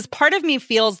 because part of me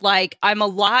feels like I'm a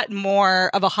lot more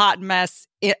of a hot mess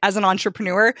as an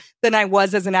entrepreneur than I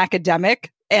was as an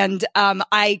academic. And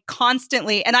I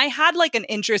constantly, and I had like an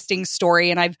interesting story,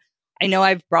 and I know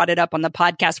I've brought it up on the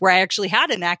podcast where I actually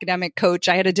had an academic coach.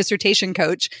 I had a dissertation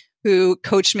coach who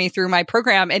coached me through my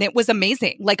program, and it was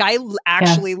amazing. Like I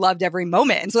actually loved every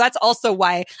moment. And so that's also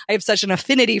why I have such an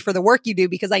affinity for the work you do,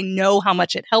 because I know how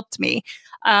much it helped me.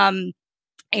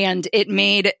 And it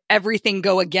made everything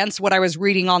go against what I was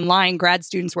reading online grad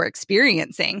students were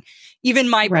experiencing. Even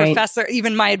my professor,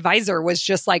 even my advisor was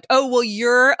just like, oh, well,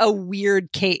 you're a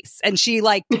weird case. And she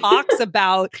like talks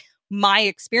about my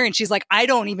experience. She's like, I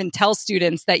don't even tell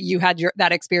students that you had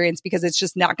that experience because it's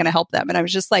just not going to help them. And I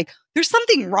was just like, there's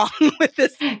something wrong with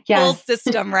this whole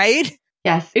system, right?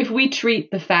 Yes. If we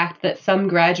treat the fact that some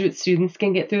graduate students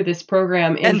can get through this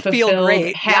program in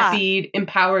fulfilled, happy,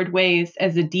 empowered ways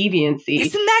as a deviancy.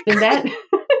 Isn't that crazy?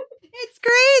 It's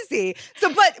crazy.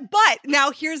 So, but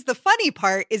now here's the funny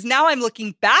part is now I'm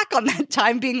looking back on that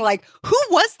time being like, who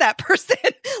was that person?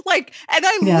 Like, and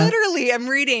I literally am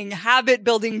reading habit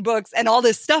building books and all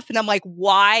this stuff. And I'm like,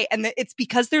 why? And it's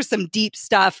because there's some deep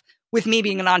stuff with me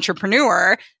being an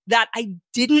entrepreneur that I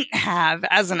didn't have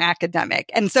as an academic.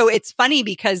 And so it's funny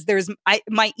because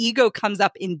my ego comes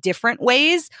up in different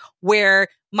ways where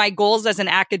my goals as an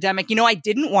academic, I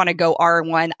didn't want to go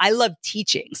R1. I love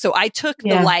teaching. So I took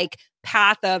the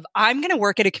path of I'm going to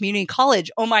work at a community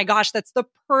college. Oh my gosh, that's the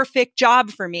perfect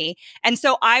job for me. And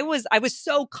so I was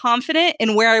so confident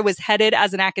in where I was headed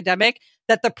as an academic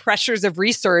that the pressures of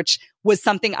research was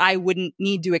something I wouldn't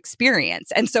need to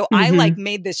experience. And so I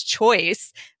made this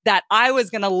choice that I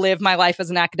was going to live my life as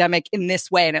an academic in this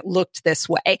way. And it looked this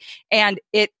way. And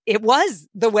it was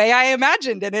the way I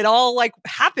imagined, and it all like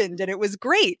happened, and it was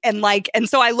great. And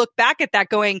so I look back at that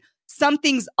going,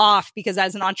 something's off, because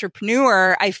as an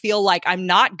entrepreneur, I feel like I'm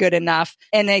not good enough.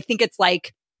 And I think it's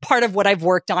like part of what I've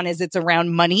worked on is it's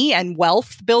around money and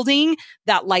wealth building,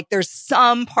 that like there's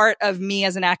some part of me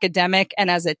as an academic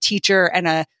and as a teacher and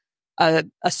a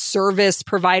service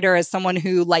provider, as someone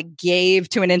who like gave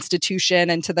to an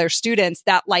institution and to their students,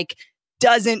 that like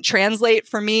doesn't translate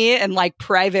for me in like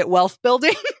private wealth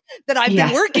building that I've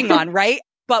been working on. Right.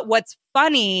 But what's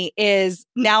funny is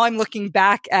now I'm looking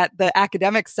back at the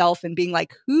academic self and being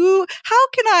like, how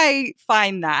can I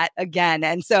find that again?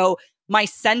 And so my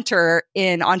center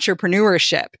in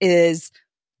entrepreneurship is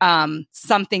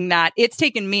something that it's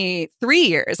taken me 3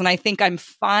 years. And I think I'm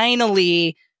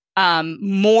finally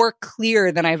more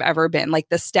clear than I've ever been. Like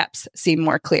the steps seem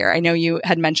more clear. I know you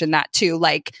had mentioned that too.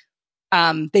 Like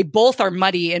they both are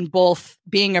muddy in both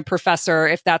being a professor,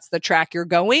 if that's the track you're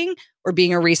going, or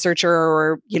being a researcher,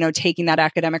 or, taking that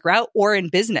academic route, or in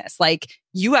business. Like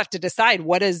you have to decide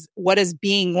what is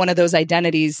being one of those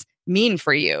identities mean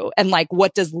for you, and like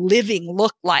what does living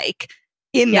look like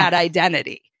in that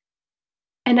identity.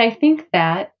 And I think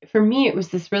that for me, it was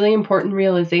this really important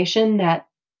realization that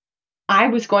I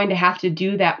was going to have to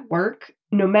do that work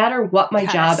no matter what my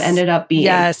job ended up being.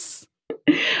 Yes.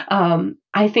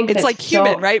 I think it's like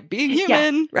human, right? Being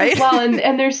human, right? Well,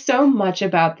 and there's so much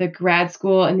about the grad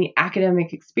school and the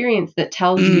academic experience that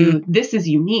tells you this is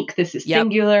unique, this is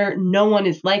singular, no one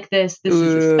is like this, this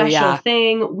is a special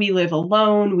thing, we live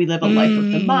alone, we live a life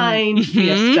of the mind, we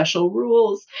have special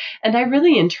rules. And I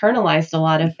really internalized a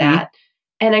lot of that.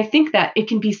 And I think that it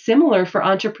can be similar for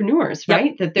entrepreneurs,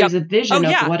 right? That there's a vision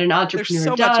of what an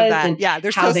entrepreneur does and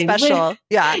they're how so they special. live.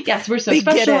 Yeah. Yes, we're so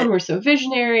special and we're so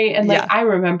visionary. And like I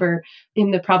remember in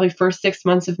the probably first 6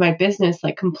 months of my business,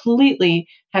 like completely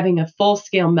having a full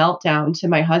scale meltdown to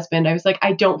my husband. I was like,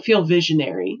 I don't feel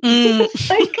visionary. He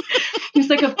was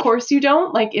like, of course you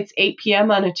don't. Like it's 8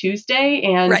 p.m. on a Tuesday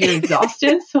and you're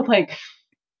exhausted. So like,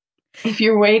 if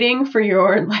you're waiting for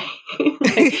your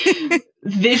like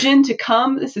vision to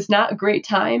come, this is not a great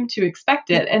time to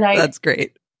expect it. And that's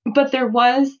great. But there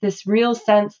was this real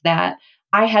sense that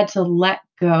I had to let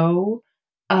go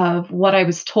of what I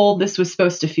was told this was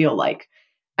supposed to feel like.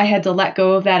 I had to let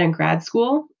go of that in grad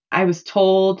school. I was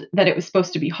told that it was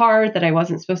supposed to be hard, that I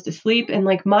wasn't supposed to sleep. And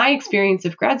like my experience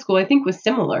of grad school, I think was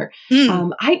similar.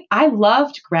 I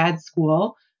loved grad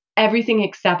school. Everything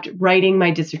except writing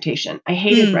my dissertation. I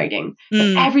hated writing,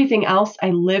 but everything else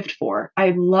I lived for.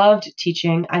 I loved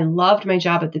teaching. I loved my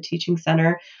job at the teaching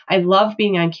center. I loved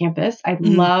being on campus.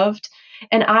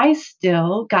 And I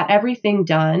still got everything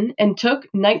done and took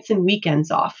nights and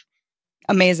weekends off.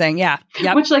 Amazing. Yeah.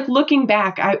 Yep. Which like looking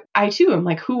back, I too am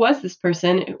like, who was this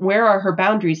person? Where are her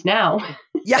boundaries now?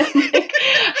 Yeah. Like,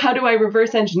 how do I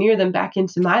reverse engineer them back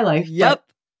into my life? Yep.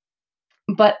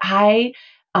 But I,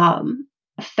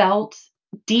 felt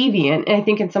deviant. And I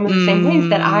think in some of the same ways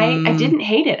that I didn't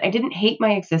hate it. I didn't hate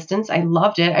my existence. I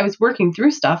loved it. I was working through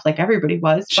stuff like everybody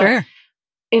was. Sure. But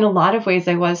in a lot of ways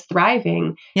I was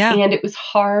thriving. Yeah. And it was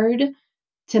hard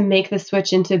to make the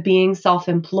switch into being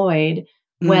self-employed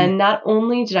when not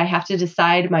only did I have to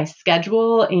decide my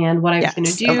schedule and what I was going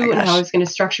to do and how I was going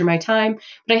to structure my time,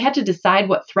 but I had to decide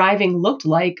what thriving looked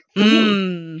like for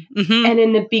me. Mm-hmm. And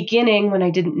in the beginning, when I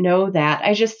didn't know that,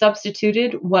 I just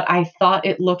substituted what I thought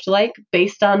it looked like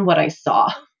based on what I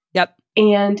saw. Yep.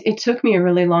 And it took me a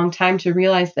really long time to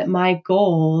realize that my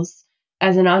goals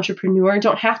as an entrepreneur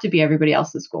don't have to be everybody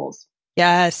else's goals.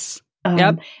 Yes.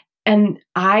 Yep. And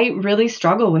I really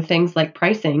struggle with things like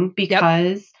pricing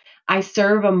because I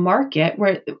serve a market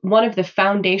where one of the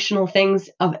foundational things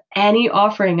of any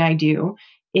offering I do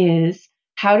is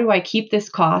how do I keep this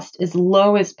cost as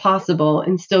low as possible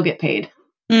and still get paid?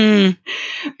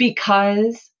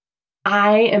 Because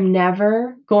I am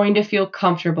never going to feel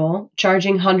comfortable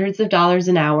charging hundreds of dollars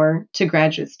an hour to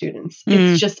graduate students.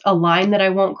 It's just a line that I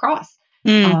won't cross.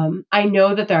 I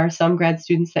know that there are some grad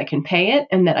students that can pay it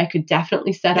and that I could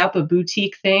definitely set up a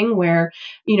boutique thing where,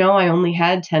 I only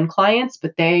had 10 clients,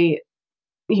 but they,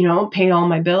 paid all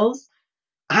my bills.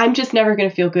 I'm just never going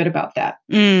to feel good about that.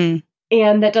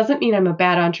 And that doesn't mean I'm a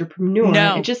bad entrepreneur.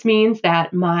 No. It just means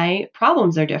that my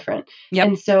problems are different.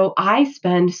 And so I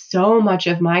spend so much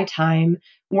of my time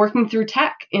working through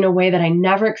tech in a way that I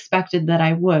never expected that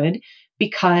I would,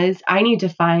 because I need to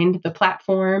find the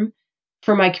platform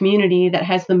for my community that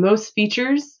has the most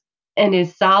features and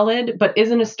is solid, but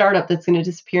isn't a startup that's going to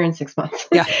disappear in 6 months.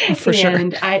 Yeah, for sure.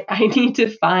 And I need to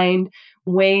find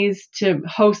ways to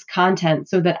host content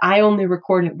so that I only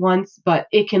record it once, but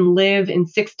it can live in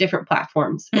 6 different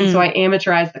platforms. And so I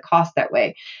amateurize the cost that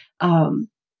way. And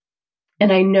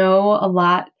I know a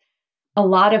lot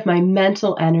of my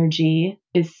mental energy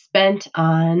is spent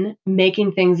on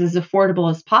making things as affordable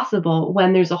as possible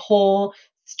when there's a whole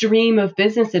stream of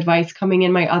business advice coming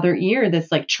in my other ear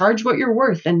that's like, charge what you're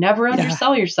worth and never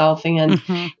undersell yourself. And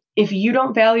if you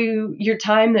don't value your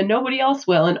time, then nobody else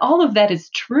will. And all of that is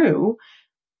true.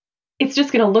 It's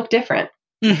just going to look different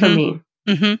for me.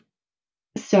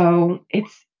 So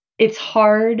it's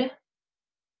hard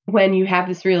when you have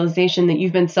this realization that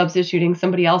you've been substituting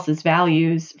somebody else's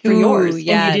values for yours and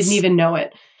you didn't even know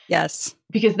it. Yes.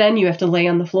 Because then you have to lay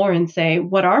on the floor and say,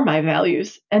 what are my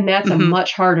values? And that's a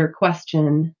much harder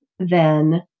question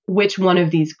than which one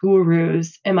of these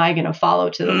gurus am I going to follow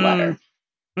to the letter?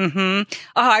 Oh,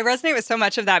 I resonate with so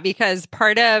much of that because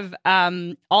part of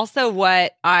also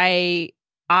what I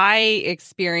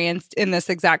experienced in this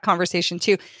exact conversation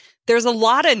too, there's a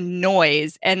lot of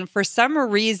noise. And for some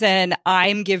reason,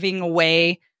 I'm giving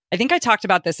away, I think I talked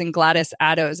about this in Gladys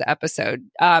Addo's episode.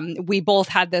 We both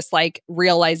had this like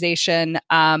realization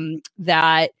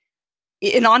that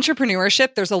in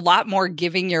entrepreneurship, there's a lot more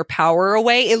giving your power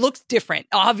away. It looks different.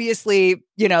 Obviously,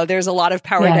 there's a lot of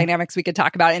power dynamics we could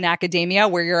talk about in academia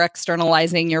where you're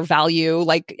externalizing your value,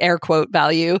 like air quote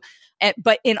value.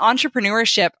 But in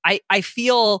entrepreneurship, I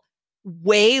feel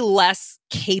way less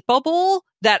capable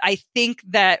that I think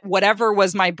that whatever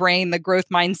was my brain, the growth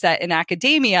mindset in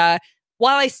academia,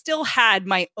 while I still had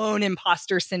my own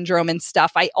imposter syndrome and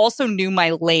stuff, I also knew my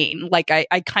lane. Like I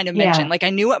kind of mentioned, like I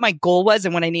knew what my goal was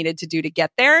and what I needed to do to get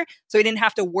there. So I didn't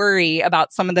have to worry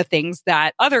about some of the things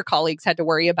that other colleagues had to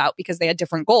worry about because they had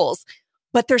different goals.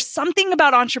 But there's something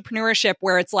about entrepreneurship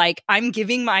where it's like, I'm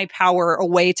giving my power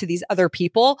away to these other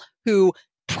people who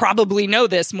probably know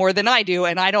this more than I do,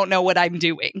 and I don't know what I'm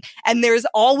doing. And there's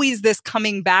always this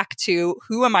coming back to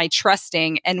who am I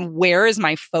trusting and where is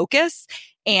my focus?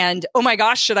 And, oh my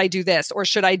gosh, should I do this? Or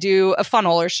should I do a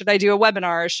funnel? Or should I do a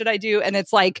webinar? Or should I do? And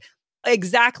it's like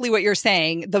exactly what you're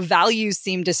saying. The values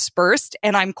seem dispersed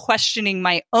and I'm questioning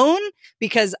my own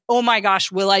because, oh my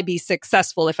gosh, will I be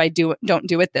successful if I don't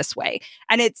do it this way?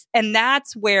 And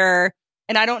that's where,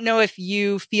 and I don't know if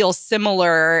you feel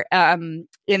similar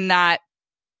in that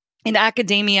in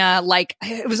academia, like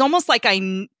it was almost like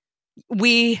even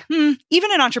in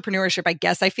entrepreneurship, I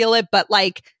guess I feel it, but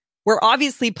like we're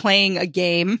obviously playing a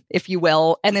game, if you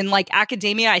will. And in like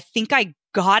academia, I think I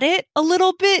got it a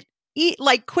little bit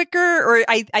like quicker, or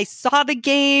I saw the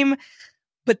game.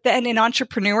 But then in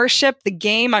entrepreneurship, the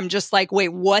game, I'm just like, wait,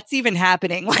 what's even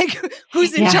happening? Like,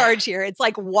 who's in charge here? It's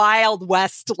like Wild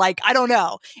West. Like, I don't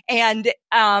know. And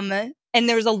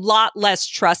there's a lot less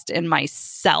trust in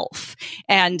myself.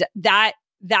 And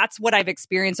that's what I've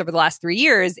experienced over the last 3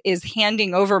 years is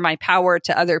handing over my power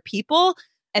to other people.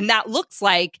 And that looks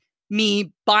like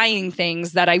me buying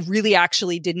things that I really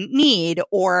actually didn't need,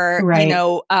 or,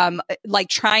 like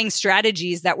trying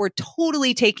strategies that were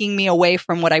totally taking me away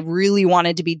from what I really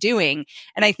wanted to be doing.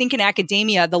 And I think in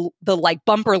academia, the like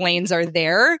bumper lanes are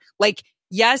there. Like,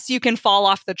 yes, you can fall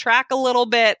off the track a little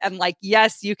bit. And like,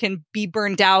 yes, you can be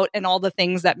burned out and all the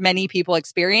things that many people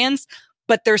experience,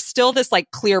 but there's still this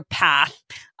like clear path.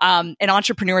 And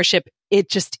entrepreneurship it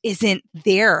just isn't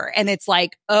there. And it's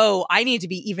like, oh, I need to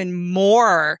be even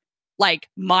more like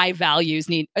my values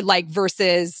need, like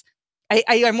versus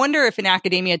I wonder if in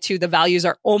academia too, the values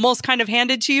are almost kind of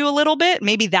handed to you a little bit.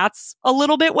 Maybe that's a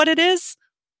little bit what it is.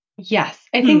 Yes,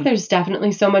 I think there's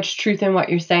definitely so much truth in what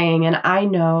you're saying. And I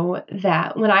know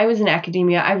that when I was in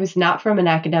academia, I was not from an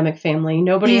academic family.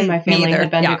 Nobody in my family had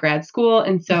been to grad school.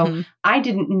 And so I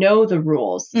didn't know the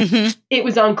rules. It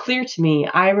was unclear to me.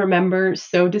 I remember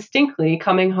so distinctly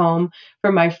coming home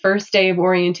from my first day of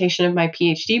orientation of my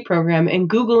PhD program and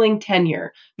Googling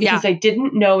tenure because I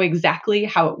didn't know exactly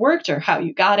how it worked or how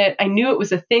you got it. I knew it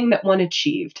was a thing that one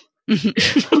achieved.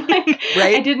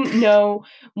 Right? I didn't know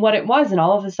what it was. And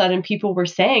all of a sudden people were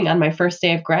saying on my first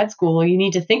day of grad school, you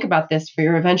need to think about this for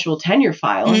your eventual tenure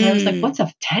file. And I was like, what's a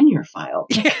tenure file?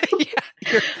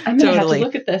 I'm going to have to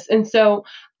look at this. And so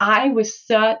it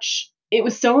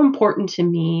was so important to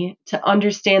me to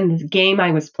understand this game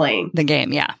I was playing. The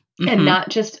game. Yeah. And not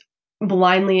just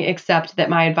blindly accept that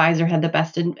my advisor had the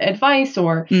best advice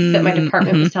or that my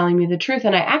department was telling me the truth.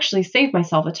 And I actually saved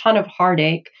myself a ton of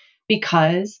heartache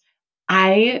because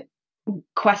I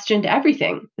questioned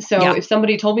everything. So if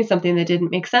somebody told me something that didn't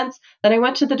make sense, then I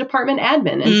went to the department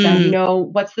admin and said,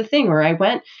 what's the thing? Or I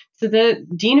went to the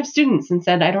dean of students and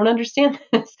said, I don't understand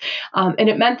this. And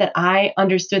it meant that I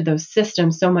understood those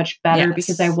systems so much better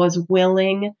because I was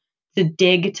willing to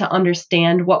dig to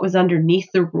understand what was underneath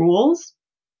the rules.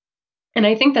 And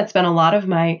I think that's been a lot of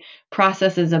my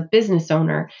process as a business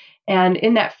owner. And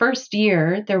in that first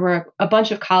year, there were a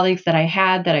bunch of colleagues that I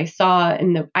had that I saw,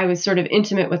 and I was sort of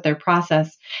intimate with their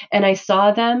process. And I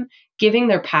saw them giving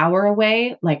their power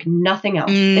away like nothing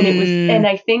else. And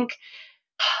I think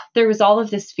there was all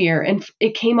of this fear. And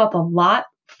it came up a lot,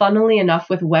 funnily enough,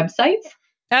 with websites.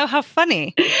 Oh, how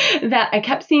funny. That I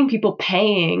kept seeing people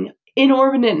paying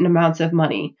inordinate amounts of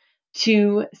money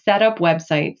to set up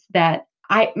websites that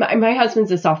my husband's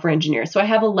a software engineer, so I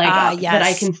have a leg up that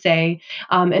I can say,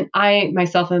 and I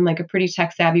myself am like a pretty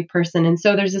tech savvy person. And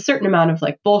so there's a certain amount of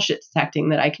like bullshit detecting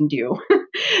that I can do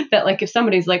that like if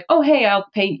somebody's like, oh, hey, I'll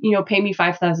pay me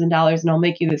 $5,000 and I'll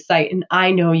make you this site. And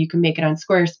I know you can make it on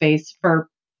Squarespace for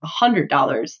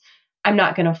 $100. I'm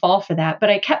not going to fall for that. But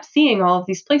I kept seeing all of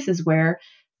these places where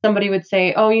somebody would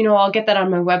say, oh, I'll get that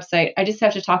on my website. I just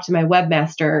have to talk to my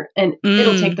webmaster and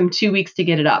it'll take them 2 weeks to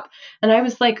get it up. And I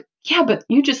was like, yeah, but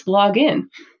you just log in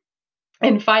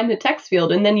and find the text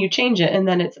field and then you change it and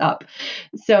then it's up.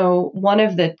 So one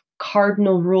of the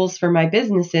cardinal rules for my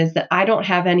business is that I don't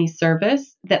have any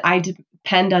service that I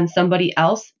depend on somebody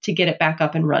else to get it back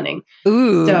up and running.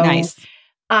 Ooh, so nice.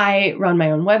 I run my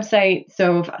own website.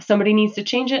 So if somebody needs to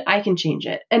change it, I can change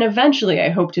it. And eventually I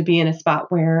hope to be in a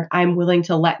spot where I'm willing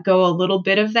to let go a little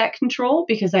bit of that control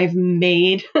because I've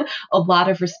made a lot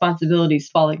of responsibilities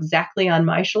fall exactly on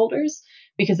my shoulders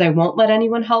because I won't let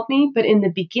anyone help me. But in the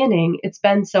beginning, it's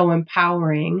been so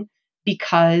empowering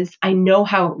because I know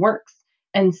how it works.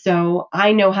 And so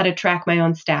I know how to track my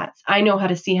own stats. I know how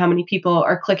to see how many people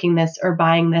are clicking this or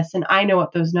buying this. And I know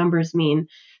what those numbers mean.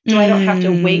 So I don't have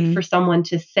to wait for someone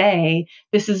to say,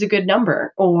 this is a good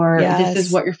number or this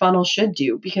is what your funnel should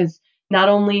do. Because not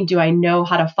only do I know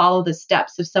how to follow the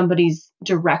steps of somebody's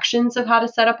directions of how to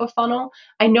set up a funnel,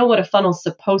 I know what a funnel's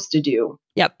supposed to do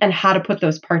and how to put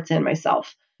those parts in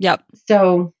myself.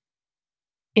 So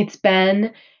it's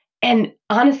been, and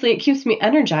honestly, it keeps me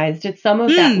energized. It's some of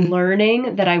that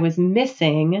learning that I was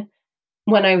missing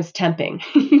when I was temping.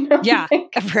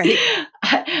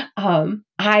 Right.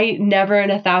 I never in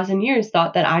 1,000 years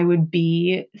thought that I would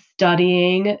be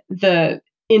studying the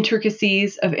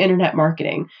intricacies of internet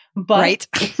marketing, but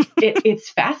it's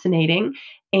fascinating.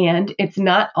 And it's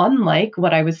not unlike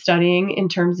what I was studying in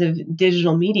terms of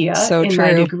digital media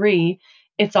my degree.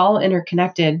 It's all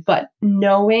interconnected, but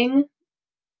knowing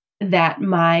that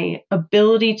my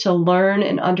ability to learn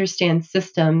and understand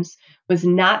systems was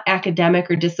not academic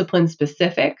or discipline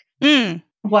specific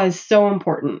was so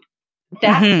important.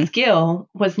 That skill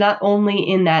was not only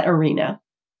in that arena.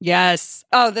 Yes.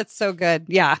 Oh, that's so good.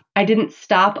 Yeah. I didn't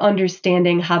stop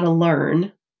understanding how to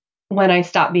learn when I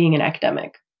stopped being an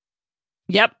academic.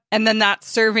 Yep. And then that's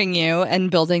serving you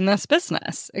and building this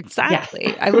business. Exactly.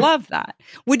 Yes. I love that.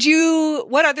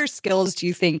 What other skills do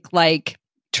you think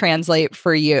translate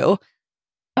for you?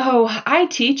 Oh, I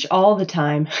teach all the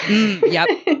time.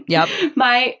 Yep.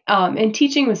 My and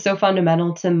teaching was so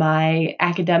fundamental to my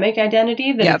academic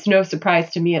identity that it's no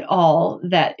surprise to me at all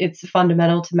that it's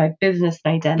fundamental to my business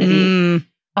identity.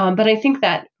 But I think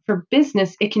that for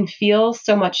business, it can feel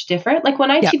so much different. Like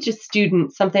when I teach a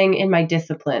student something in my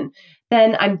discipline,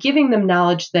 then I'm giving them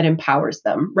knowledge that empowers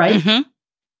them, right?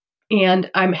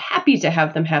 And I'm happy to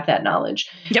have them have that knowledge.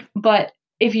 Yep. But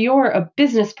if you're a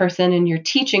business person and you're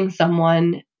teaching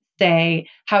someone, say,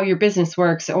 how your business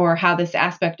works or how this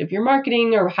aspect of your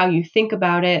marketing or how you think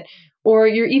about it, or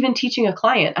you're even teaching a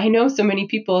client. I know so many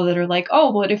people that are like,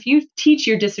 oh, but if you teach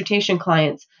your dissertation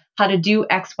clients how to do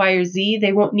X, Y, or Z,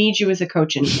 they won't need you as a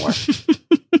coach anymore.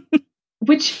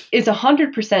 Which is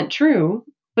 100% true,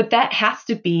 but that has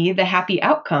to be the happy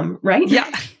outcome, right? Yeah.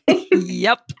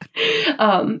 Yep.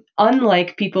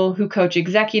 Unlike people who coach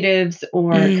executives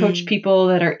or coach people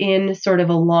that are in sort of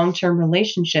a long-term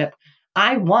relationship,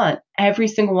 I want every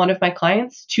single one of my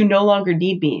clients to no longer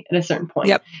need me at a certain point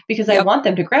because I want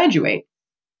them to graduate.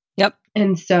 Yep.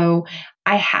 And so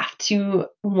I have to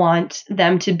want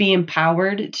them to be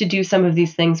empowered to do some of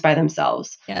these things by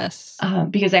themselves. Yes.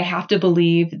 Because I have to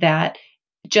believe that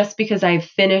just because I've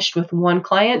finished with one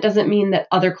client doesn't mean that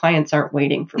other clients aren't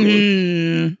waiting for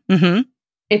me. Mm-hmm.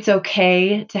 It's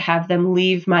okay to have them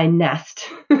leave my nest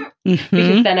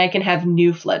because then I can have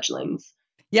new fledglings.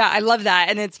 Yeah, I love that.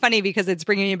 And it's funny because it's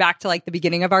bringing me back to like the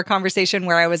beginning of our conversation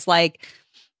where I was like,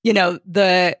 you know,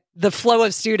 the flow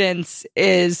of students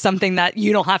is something that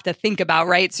you don't have to think about,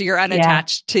 right? So you're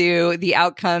unattached to the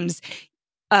outcomes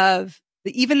of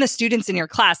even the students in your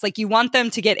class. Like you want them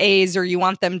to get A's or you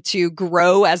want them to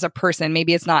grow as a person.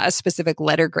 Maybe it's not a specific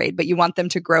letter grade, but you want them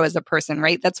to grow as a person,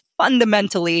 right? That's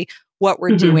fundamentally what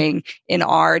we're doing in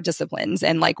our disciplines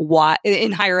and like what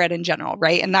in higher ed in general,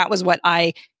 right? And that was what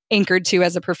I anchored to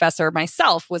as a professor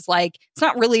myself was like, it's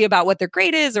not really about what their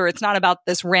grade is, or it's not about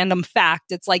this random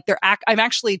fact. It's like I'm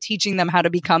actually teaching them how to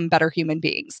become better human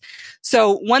beings.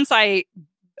 So once I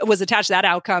was attached to that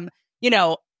outcome, you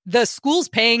know, the school's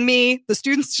paying me, the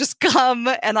students just come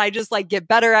and I just like get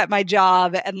better at my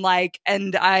job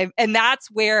and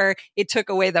that's where it took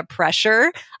away the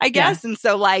pressure, I guess. And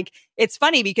so like, it's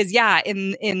funny because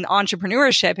in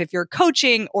entrepreneurship, if you're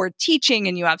coaching or teaching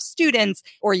and you have students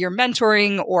or you're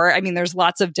mentoring, or I mean, there's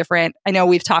lots of different, I know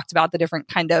we've talked about the different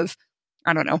kind of,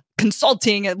 I don't know,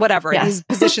 consulting, whatever, these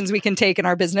positions we can take in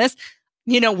our business.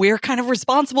 You know, we're kind of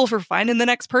responsible for finding the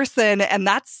next person. And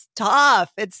that's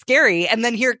tough. It's scary. And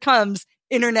then here comes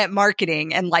internet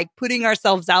marketing and like putting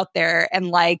ourselves out there and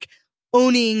like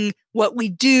owning what we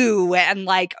do and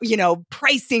like, you know,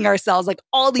 pricing ourselves, like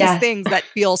all these things that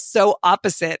feel so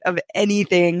opposite of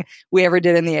anything we ever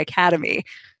did in the academy.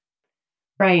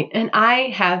 Right. And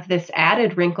I have this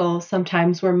added wrinkle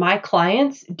sometimes where my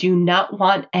clients do not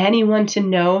want anyone to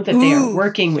know that they are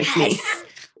working with me.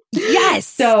 Yes.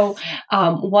 So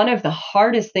one of the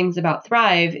hardest things about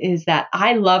Thrive is that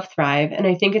I love Thrive and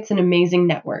I think it's an amazing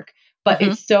network, but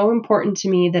it's so important to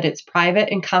me that it's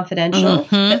private and confidential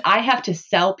that I have to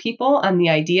sell people on the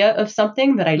idea of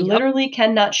something that I literally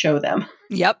cannot show them.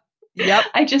 Yep.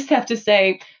 I just have to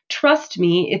say, trust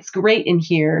me, it's great in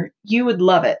here. You would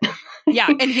love it. Yeah.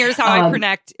 And here's how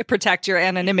I protect your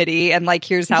anonymity. And like,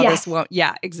 here's how this won't.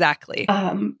 Yeah, exactly.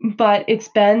 But it's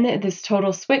been this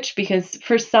total switch because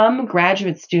for some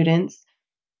graduate students,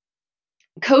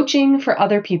 coaching for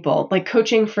other people, like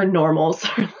coaching for normals,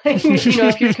 like, you know,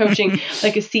 if you're coaching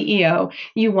like a CEO,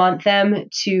 you want them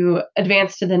to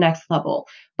advance to the next level.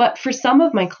 But for some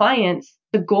of my clients,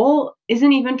 the goal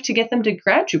isn't even to get them to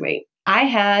graduate. I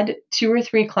had 2 or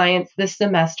 3 clients this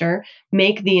semester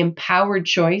make the empowered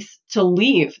choice to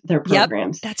leave their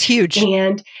programs. Yep, that's huge.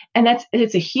 And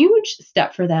it's a huge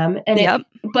step for them. And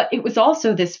but it was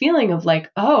also this feeling of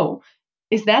like, oh,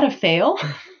 is that a fail?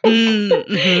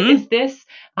 Is this,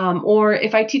 or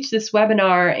if I teach this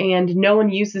webinar and no one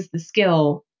uses the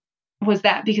skill, was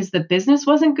that because the business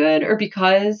wasn't good or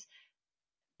because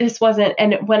this wasn't?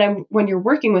 And when you're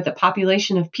working with a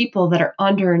population of people that are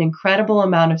under an incredible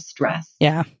amount of stress,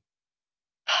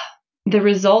 the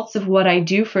results of what I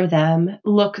do for them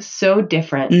look so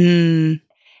different.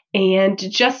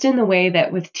 And just in the way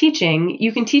that with teaching,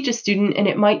 you can teach a student and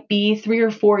it might be 3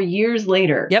 or 4 years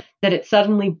later that it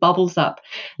suddenly bubbles up.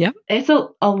 It's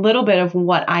a little bit of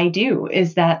what I do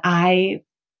is that I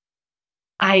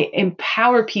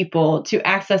empower people to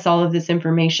access all of this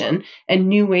information and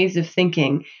new ways of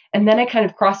thinking. And then I kind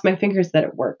of cross my fingers that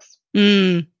it works.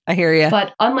 I hear you.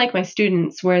 But unlike my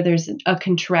students where there's a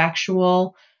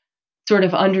contractual sort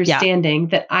of understanding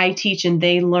that I teach and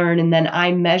they learn, and then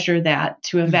I measure that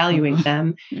to evaluate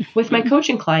them. With my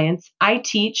coaching clients, I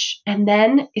teach and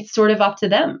then it's sort of up to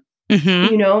them.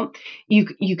 You know,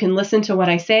 you can listen to what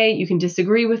I say, you can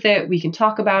disagree with it, we can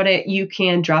talk about it, you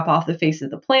can drop off the face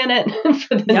of the planet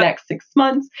for the next 6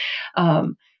 months.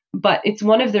 But it's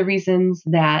one of the reasons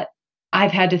that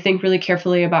I've had to think really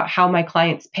carefully about how my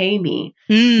clients pay me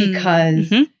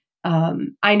because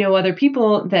I know other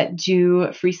people that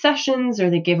do free sessions or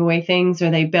they give away things or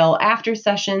they bill after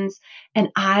sessions, and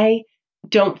I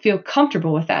don't feel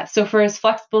comfortable with that. So for as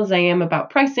flexible as I am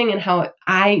about pricing and how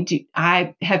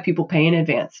I have people pay in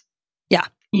advance. Yeah.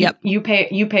 You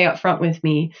pay up front with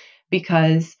me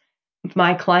because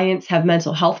my clients have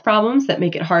mental health problems that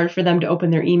make it hard for them to open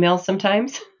their emails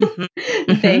sometimes.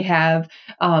 They have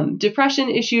depression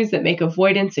issues that make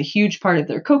avoidance a huge part of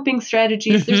their coping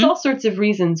strategies. There's all sorts of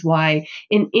reasons why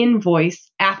an invoice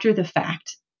after the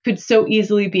fact could so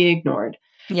easily be ignored.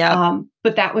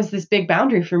 But that was this big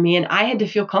boundary for me, and I had to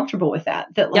feel comfortable with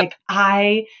that like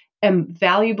I am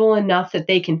valuable enough that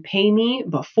they can pay me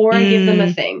before I give them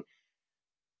a thing.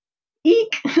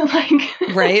 Eek.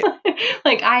 Right.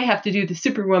 Like I have to do the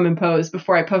Superwoman pose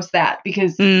before I post that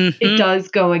because it does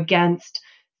go against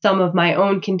some of my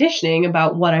own conditioning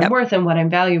about what I'm worth and what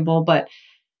I'm valuable. But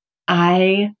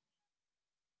I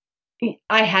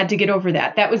had to get over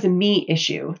that. That was a me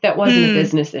issue. That wasn't a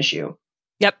business issue.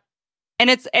 Yep. And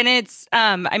it's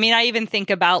I mean, I even think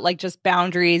about like just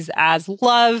boundaries as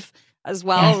love as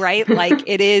well, right? Like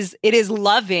it is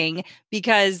loving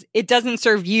because it doesn't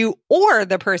serve you or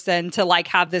the person to like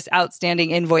have this outstanding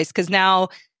invoice because now,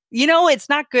 it's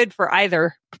not good for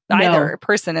either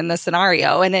person in the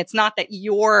scenario. And it's not that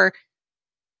you're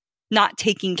not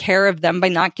taking care of them by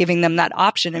not giving them that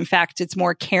option. In fact, it's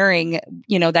more caring,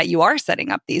 that you are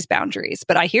setting up these boundaries.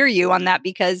 But I hear you on that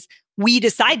because we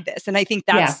decide this. And I think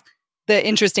that's the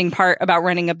interesting part about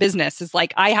running a business is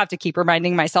like, I have to keep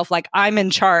reminding myself, like, I'm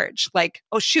in charge. Like,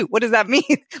 oh, shoot, what does that mean?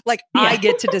 Like, I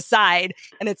get to decide.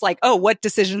 And it's like, oh, what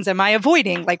decisions am I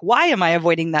avoiding? Like, why am I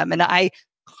avoiding them? And I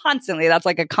constantly, that's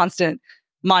like a constant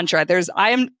mantra.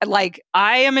 I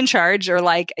am in charge or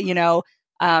like,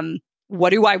 what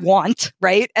do I want?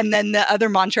 Right. And then the other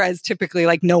mantra is typically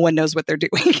like, no one knows what they're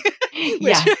doing.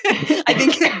 Which I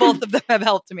think both of them have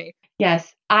helped me.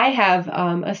 Yes. I have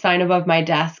a sign above my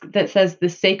desk that says the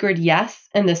sacred yes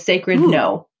and the sacred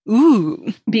no.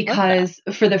 Ooh. Because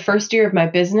for the first year of my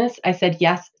business, I said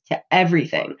yes to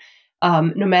everything.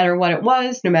 No matter what it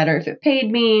was, no matter if it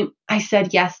paid me, I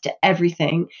said yes to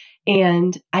everything.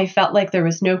 And I felt like there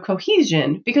was no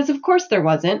cohesion because of course there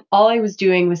wasn't. All I was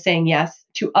doing was saying yes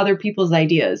to other people's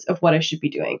ideas of what I should be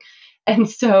doing. And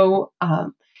so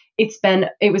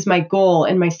it was my goal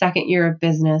in my second year of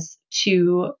business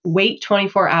to wait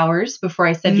 24 hours before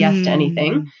I said yes to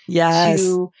anything. Yes.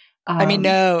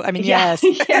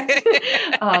 Yes.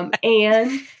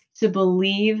 And to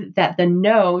believe that the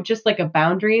no, just like a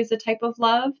boundary is a type of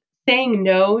love, saying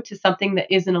no to something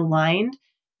that isn't aligned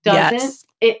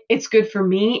it's good for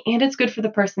me and it's good for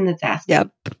the person that's asking.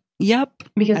 Yep.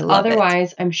 Because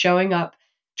otherwise I'm showing up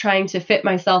trying to fit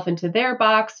myself into their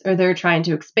box or they're trying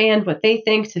to expand what they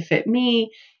think to fit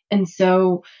me. And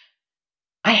so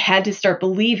I had to start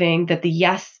believing that the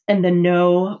yes and the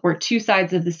no were two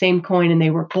sides of the same coin and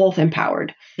they were both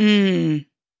empowered.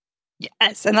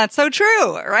 Yes. And that's so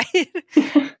true,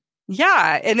 right?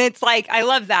 Yeah. And it's like, I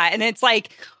love that. And it's like,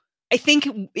 I think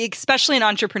especially in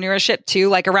entrepreneurship too,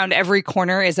 like around every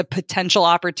corner is a potential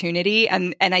opportunity.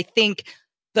 And I think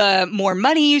the more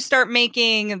money you start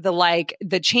making,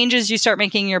 the changes you start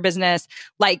making in your business,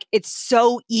 like it's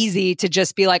so easy to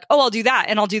just be like, oh, I'll do that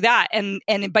and I'll do that. And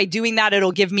by doing that,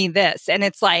 it'll give me this. And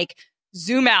it's like,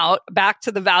 zoom out back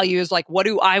to the values. Like, what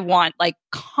do I want? Like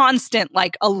constant,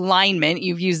 like alignment.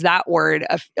 You've used that word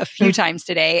a few times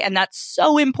today. And that's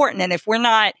so important. And if we're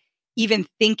not even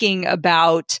thinking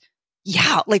about,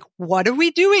 like, what are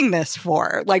we doing this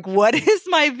for? Like, what is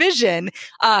my vision?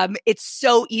 It's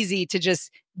so easy to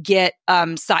just get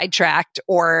sidetracked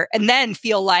and then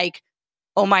feel like,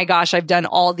 oh my gosh, I've done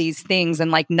all these things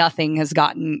and like nothing has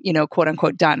gotten, quote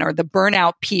unquote done. Or the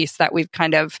burnout piece that we've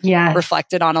kind of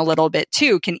reflected on a little bit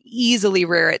too can easily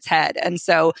rear its head. And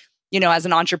so, as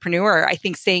an entrepreneur, I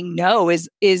think saying no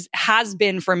has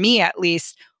been for me at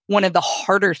least one of the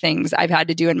harder things I've had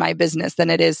to do in my business than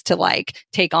it is to like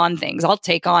take on things. I'll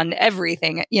take on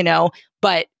everything,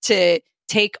 but to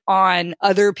take on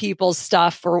other people's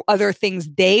stuff or other things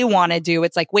they want to do,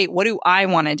 it's like, wait, what do I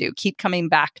want to do? Keep coming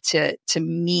back to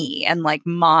me and like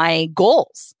my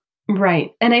goals.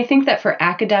 Right. And I think that for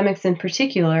academics in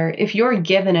particular, if you're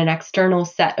given an external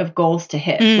set of goals to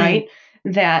hit, right?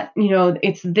 That,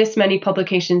 it's this many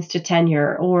publications to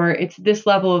tenure, or it's this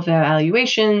level of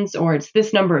evaluations, or it's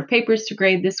this number of papers to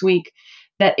grade this week,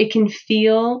 that it can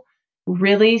feel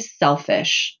really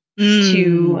selfish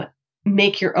to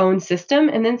make your own system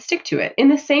and then stick to it. In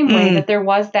the same way that there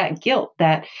was that guilt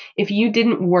that if you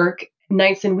didn't work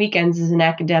nights and weekends as an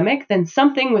academic, then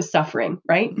something was suffering,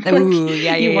 right?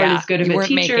 You weren't as good of a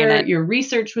teacher, your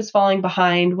research was falling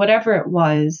behind, whatever it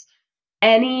was.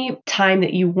 any time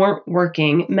that you weren't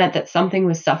working meant that something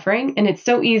was suffering. And it's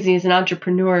so easy as an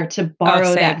entrepreneur to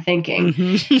borrow that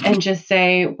thinking and just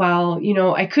say, well,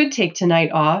 I could take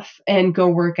tonight off and go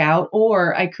work out,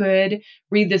 or I could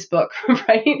read this book,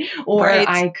 right? Or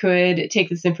I could take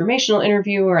this informational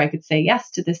interview, or I could say yes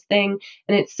to this thing.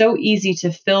 And it's so easy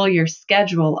to fill your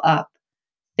schedule up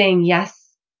saying yes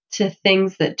to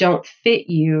things that don't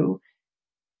fit you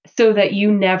so that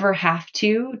you never have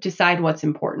to decide what's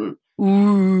important.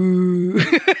 Ooh.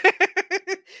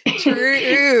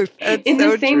 Truth. That's in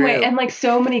so the same true. way. And like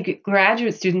so many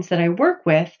graduate students that I work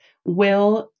with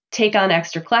will take on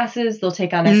extra classes, they'll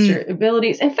take on extra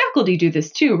abilities, and faculty do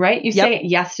this too, right? You say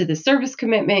yes to the service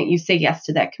commitment, you say yes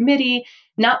to that committee,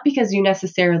 not because you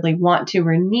necessarily want to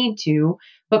or need to,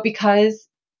 but because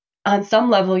on some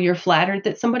level you're flattered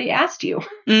that somebody asked you,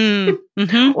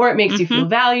 or it makes you feel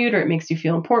valued, or it makes you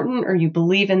feel important, or you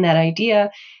believe in that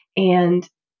idea. And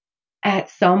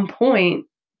at some point,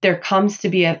 there comes to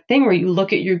be a thing where you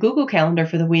look at your Google Calendar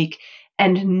for the week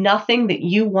and nothing that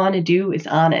you want to do is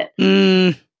on it.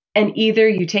 And either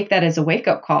you take that as a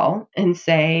wake-up call and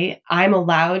say, I'm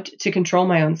allowed to control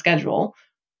my own schedule,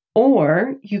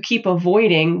 or you keep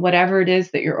avoiding whatever it is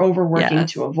that you're overworking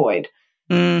to avoid.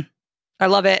 I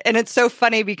love it. And it's so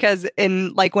funny because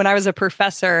when I was a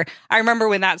professor, I remember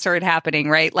when that started happening,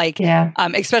 right?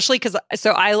 Especially because,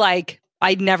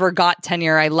 I never got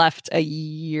tenure. I left a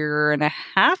year and a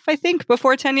half, I think,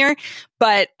 before tenure.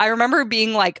 But I remember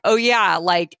being like, oh yeah,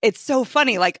 it's so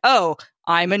funny.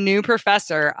 I'm a new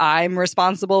professor. I'm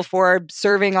responsible for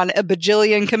serving on a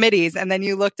bajillion committees. And then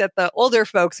you looked at the older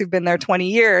folks who've been there 20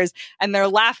 years and they're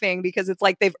laughing because it's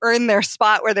like they've earned their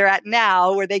spot where they're at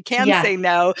now, where they can say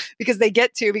no because they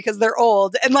get to, because they're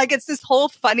old. And it's this whole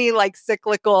funny,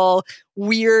 cyclical,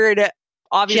 weird,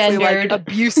 obviously gendered.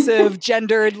 Abusive,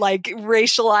 gendered,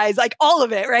 racialized, all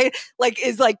of it, right?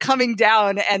 Is coming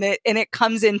down, and it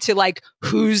comes into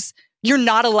you're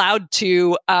not allowed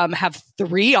to have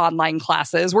 3 online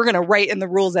classes. We're going to write in the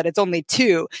rules that it's only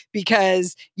 2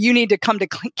 because you need to come to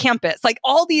campus.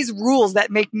 All these rules that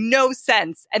make no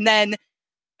sense. And then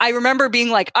I remember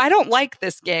being I don't like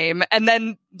this game. And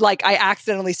then I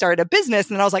accidentally started a business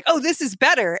and I was like, oh, this is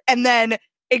better. And then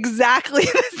exactly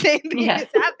the same thing is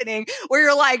happening where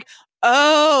you're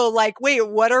wait,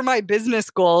 what are my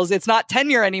business goals? It's not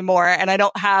tenure anymore. And I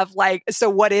don't have so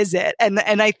what is it? And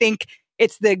I think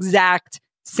it's the exact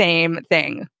same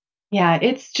thing. Yeah,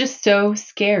 it's just so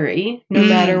scary, no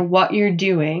matter what you're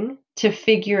doing, to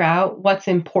figure out what's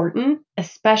important,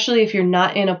 especially if you're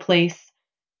not in a place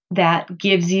that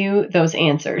gives you those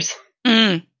answers.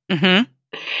 And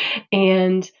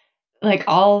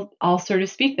I'll sort of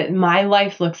speak that my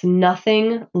life looks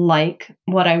nothing like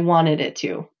what I wanted it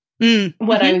to. When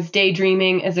I was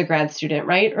daydreaming as a grad student,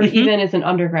 right? Or even as an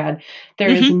undergrad, there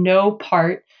is no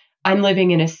part. I'm living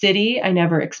in a city I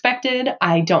never expected.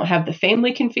 I don't have the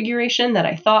family configuration that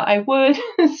I thought I would.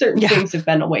 Certain things have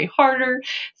been way harder.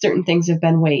 Certain things have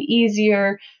been way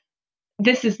easier.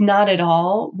 This is not at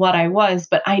all what I was,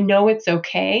 but I know it's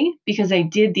okay because I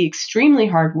did the extremely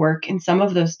hard work in some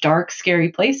of those dark, scary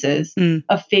places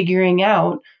of figuring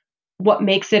out what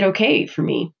makes it okay for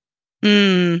me.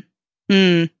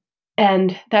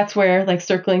 And that's where,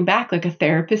 circling back, a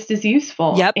therapist is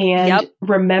useful.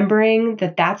 Remembering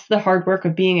that that's the hard work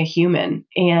of being a human.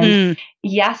 And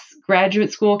yes,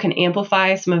 graduate school can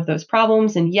amplify some of those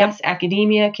problems. And yes,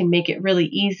 academia can make it really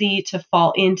easy to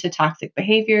fall into toxic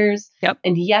behaviors.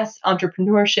 And yes,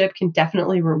 entrepreneurship can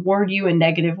definitely reward you in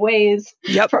negative ways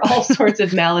for all sorts of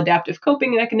maladaptive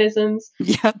coping mechanisms.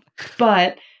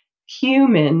 But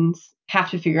humans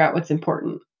have to figure out what's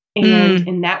important. And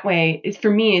in that way,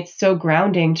 for me, it's so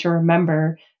grounding to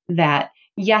remember that,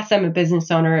 yes, I'm a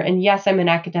business owner, and yes, I'm an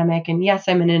academic, and yes,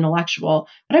 I'm an intellectual,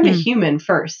 but I'm a human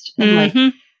first.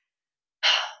 And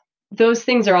those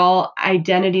things are all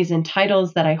identities and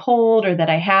titles that I hold or that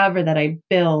I have or that I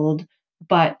build,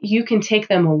 but you can take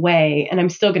them away and I'm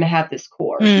still going to have this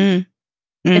core.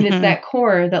 And it's that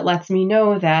core that lets me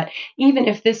know that even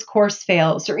if this course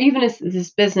fails, or even if this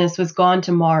business was gone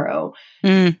tomorrow,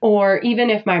 or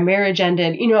even if my marriage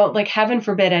ended, heaven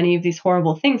forbid any of these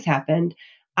horrible things happened,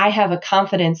 I have a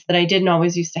confidence that I didn't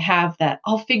always used to have that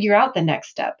I'll figure out the next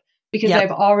step because I've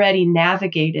already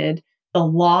navigated the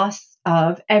loss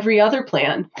of every other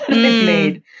plan that I've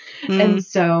made. And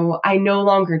so I no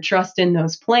longer trust in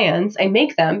those plans. I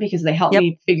make them because they help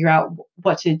me figure out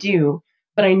what to do.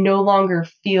 But I no longer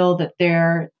feel that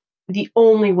they're the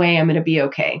only way I'm going to be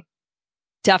okay.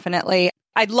 Definitely.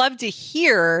 I'd love to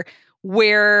hear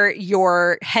where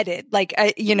you're headed. Like,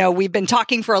 we've been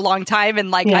talking for a long time,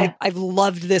 and like, I've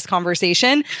loved this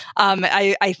conversation.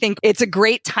 I think it's a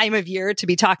great time of year to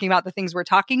be talking about the things we're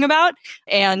talking about.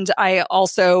 And I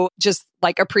also just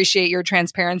like appreciate your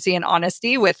transparency and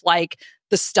honesty with like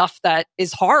the stuff that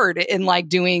is hard in like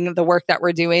doing the work that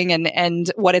we're doing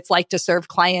and what it's like to serve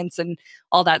clients and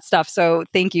all that stuff. So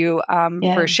thank you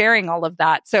for sharing all of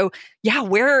that. So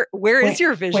where is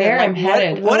your vision? Where like, I'm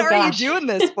headed. What are you doing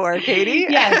this for, Katie?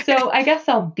 So I guess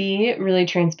I'll be really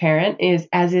transparent,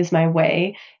 as is my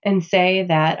way, and say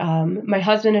that my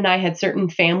husband and I had certain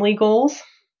family goals.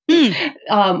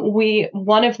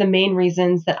 One of the main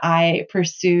reasons that I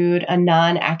pursued a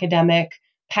non-academic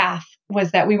path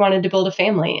was that we wanted to build a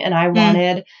family, and I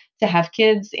wanted to have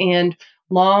kids. And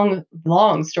long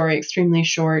story, extremely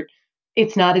short,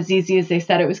 it's not as easy as they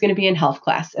said it was going to be in health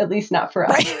class, at least not for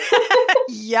us. Right.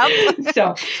 Yep.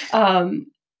 So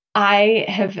I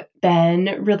have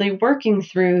been really working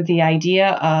through the idea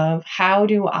of how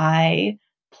do I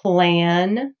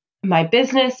plan my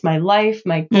business, my life,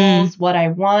 my goals, what I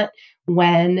want,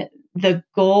 when the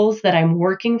goals that I'm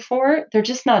working for, they're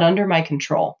just not under my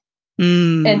control.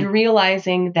 And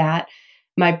realizing that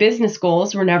my business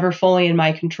goals were never fully in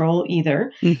my control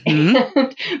either. And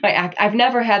I've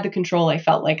never had the control I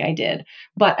felt like I did,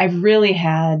 but I've really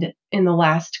had in the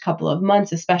last couple of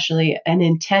months, especially, an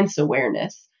intense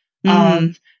awareness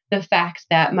of the fact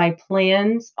that my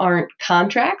plans aren't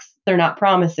contracts. They're not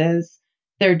promises.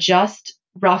 They're just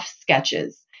rough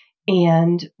sketches.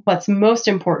 And what's most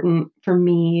important for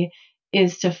me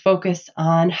is to focus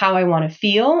on how I want to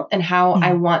feel and how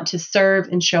I want to serve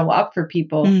and show up for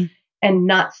people, and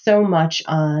not so much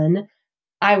on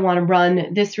I want to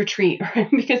run this retreat,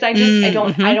 because I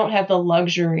don't have the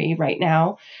luxury right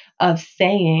now of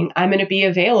saying I'm going to be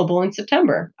available in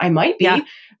September. I might be,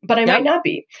 but I might not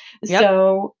be.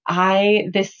 So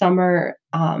this summer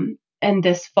and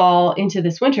this fall into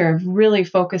this winter have really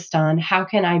focused on how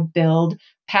can I build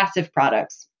passive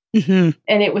products. And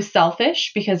it was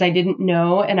selfish because I didn't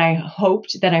know, and I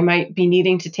hoped that I might be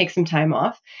needing to take some time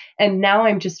off. And now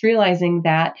I'm just realizing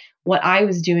that what I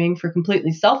was doing for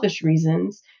completely selfish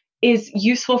reasons is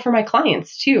useful for my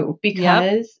clients too,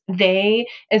 because they,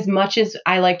 as much as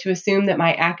I like to assume that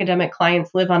my academic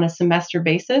clients live on a semester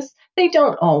basis, they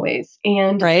don't always.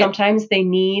 And sometimes they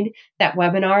need that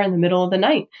webinar in the middle of the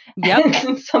night.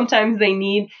 And sometimes they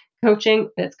need coaching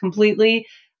that's completely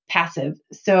passive.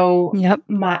 So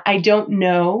I don't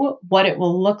know what it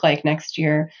will look like next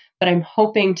year, but I'm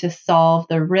hoping to solve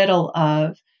the riddle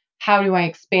of how do I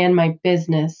expand my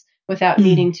business without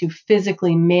needing to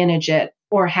physically manage it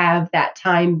or have that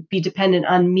time be dependent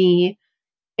on me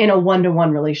in a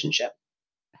one-to-one relationship.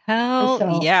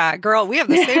 Yeah, girl, we have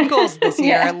the same goals this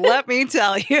year. Let me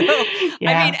tell you.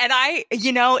 I mean, and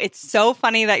it's so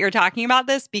funny that you're talking about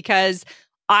this, because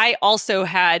I also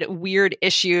had weird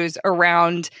issues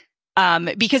around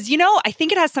because, I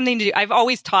think it has something to do. I've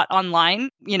always taught online,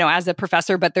 as a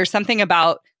professor, but there's something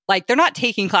about like, they're not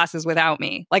taking classes without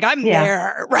me. Like I'm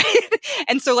there, right?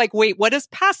 And so like, wait, what does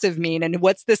passive mean? And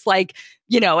what's this like,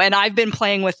 and I've been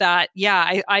playing with that.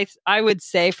 Yeah, I would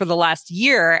say for the last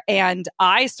year. And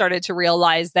I started to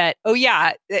realize that,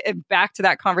 back to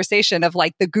that conversation of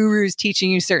like the gurus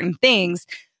teaching you certain things,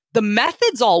 the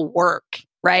methods all work.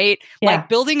 Right? Like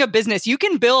building a business, you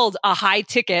can build a high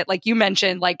ticket, like you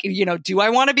mentioned, like, do I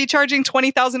want to be charging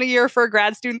 $20,000 a year for a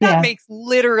grad student? That makes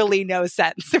literally no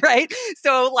sense. Right?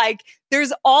 So like,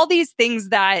 there's all these things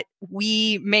that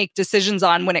we make decisions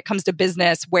on when it comes to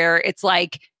business, where it's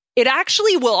like, it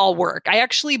actually will all work. I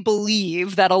actually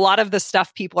believe that a lot of the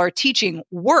stuff people are teaching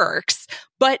works,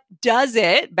 but does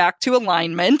it, back to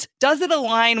alignment, does it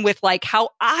align with like how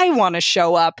I want to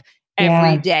show up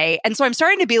every day? And so I'm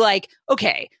starting to be like,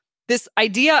 okay, this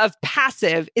idea of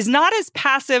passive is not as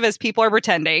passive as people are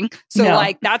pretending. So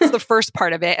like, that's the first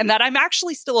part of it. And that I'm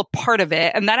actually still a part of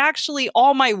it. And that actually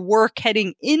all my work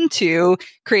heading into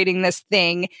creating this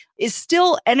thing is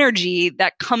still energy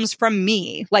that comes from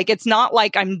me. Like, it's not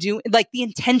like I'm doing like the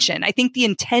intention. I think the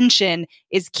intention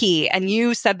is key. And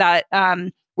you said that,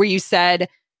 where you said,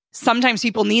 sometimes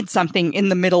people need something in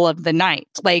the middle of the night,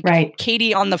 like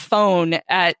Katie on the phone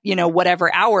at,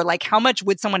 whatever hour, like how much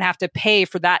would someone have to pay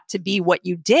for that to be what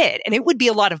you did? And it would be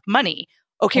a lot of money.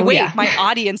 Okay, my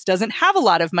audience doesn't have a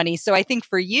lot of money. So I think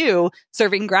for you,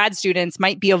 serving grad students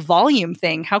might be a volume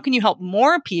thing. How can you help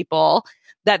more people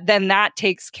that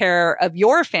takes care of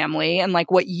your family and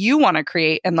like what you want to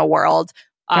create in the world?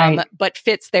 But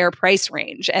fits their price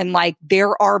range. And like,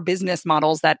 there are business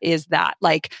models that is that.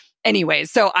 Like, anyways,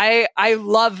 so I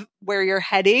love where you're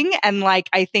heading. And like,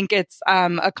 I think it's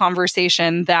a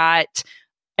conversation that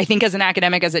I think as an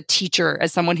academic, as a teacher,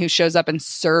 as someone who shows up and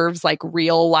serves like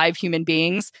real live human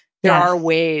beings, there are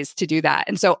ways to do that.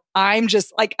 And so I'm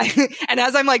just like, and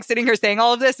as I'm like sitting here saying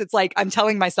all of this, it's like, I'm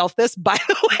telling myself this, by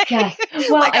the way. Yes.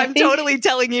 Well, like I'm totally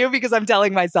telling you because I'm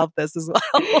telling myself this as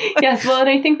well. Yes. Well, and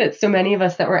I think that so many of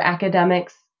us that were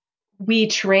academics, we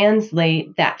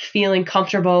translate that feeling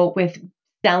comfortable with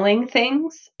selling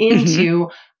things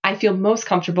into, I feel most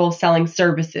comfortable selling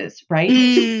services, right?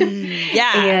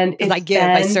 Yeah. And I give,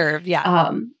 I serve.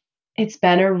 Yeah. It's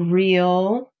been a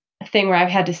real thing where I've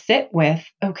had to sit with,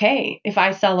 okay, if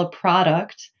I sell a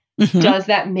product, does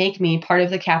that make me part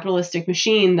of the capitalistic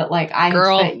machine that like I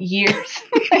have spent years,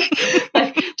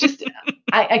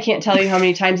 I can't tell you how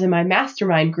many times in my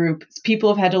mastermind group,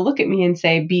 people have had to look at me and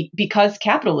say, because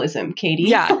capitalism, Katie.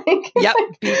 Yeah. Yep.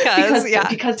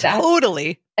 Because that's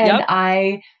totally. And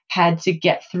I had to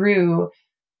get through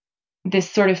this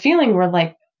sort of feeling where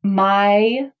like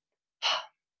my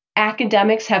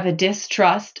academics have a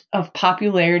distrust of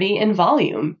popularity and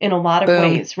volume in a lot of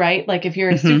ways, right? Like if you're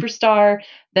a superstar,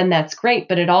 then that's great,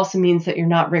 but it also means that you're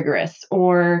not rigorous.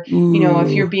 Or,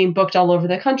 if you're being booked all over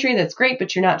the country, that's great,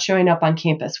 but you're not showing up on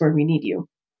campus where we need you.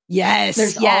 Yes.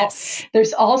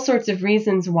 There's all sorts of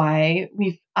reasons why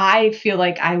I feel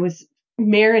like I was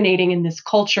marinating in this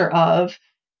culture of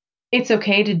it's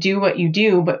okay to do what you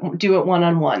do, but do it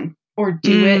one-on-one, or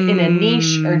do it in a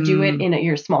niche, or do it in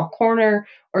your small corner,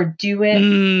 or do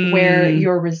it where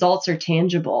your results are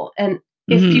tangible. And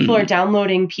if people are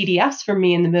downloading PDFs from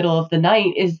me in the middle of the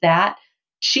night, is that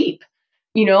cheap?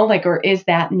 Or is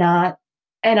that not?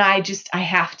 And I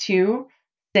have to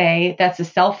say that's a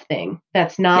self thing.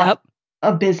 That's not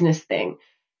a business thing.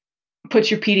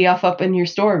 Put your PDF up in your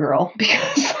store, girl.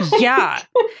 Because yeah.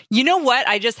 You know what?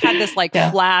 I just had this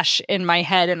flash in my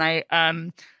head, and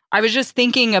I was just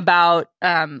thinking about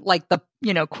like the,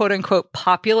 quote unquote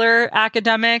popular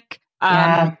academic.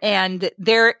 And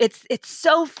it's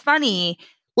so funny.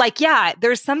 Like,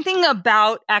 there's something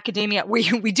about academia.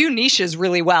 We do niches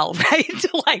really well, right?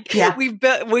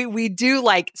 We do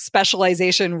like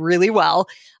specialization really well.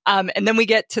 And then we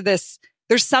get to this,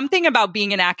 there's something about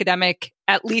being an academic,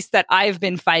 at least that I've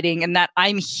been fighting and that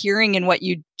I'm hearing in what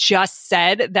you just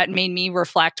said that made me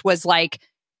reflect was like,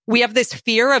 we have this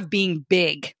fear of being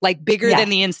big, like bigger than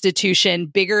the institution,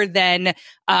 bigger than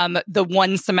the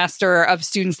one semester of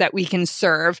students that we can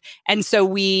serve. And so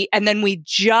then we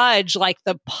judge like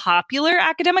the popular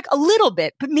academic a little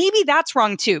bit, but maybe that's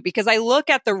wrong too, because I look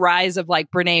at the rise of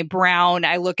like Brene Brown.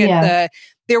 I look at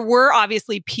there were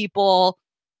obviously people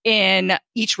in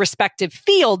each respective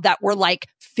field that were like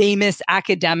famous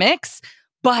academics,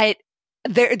 but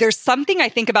there's something I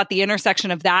think about the intersection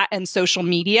of that and social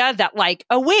media that like,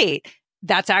 oh, wait,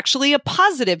 that's actually a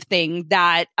positive thing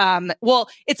that,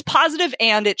 it's positive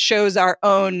and it shows our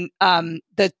own,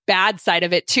 the bad side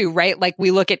of it too, right? Like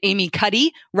we look at Amy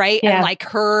Cuddy, right? Yeah. And like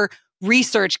her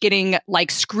research getting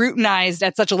like scrutinized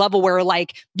at such a level where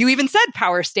like you even said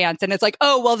power stance and it's like,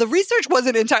 oh, well, the research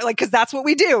wasn't entirely like, cause that's what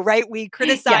we do, right? We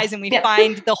criticize and we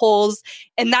find the holes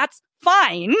and that's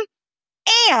fine.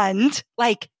 And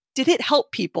like, did it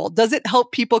help people? Does it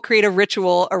help people create a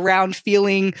ritual around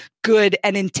feeling good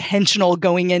and intentional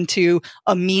going into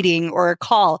a meeting or a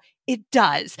call? It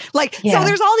does. Like, so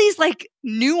there's all these like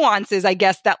nuances, I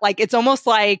guess, that like, it's almost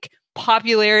like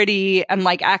popularity and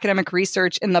like academic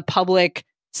research in the public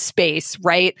space,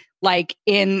 right? Like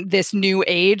in this new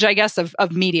age, I guess, of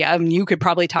media. I mean, you could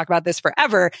probably talk about this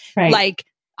forever, like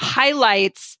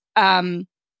highlights,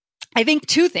 I think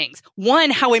two things.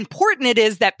 One, how important it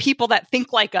is that people that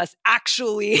think like us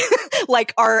actually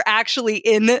like are actually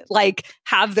in like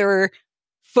have their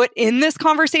foot in this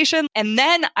conversation. And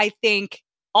then I think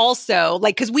also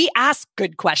like, cause we ask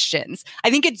good questions. I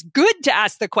think it's good to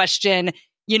ask the question,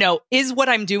 is what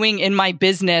I'm doing in my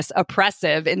business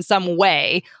oppressive in some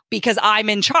way because I'm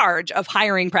in charge of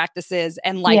hiring practices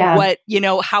and like what,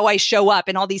 how I show up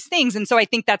and all these things. And so I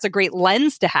think that's a great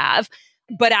lens to have.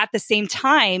 But at the same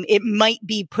time, it might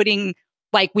be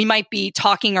we might be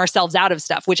talking ourselves out of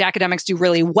stuff, which academics do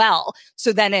really well.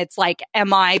 So then it's like,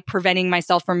 am I preventing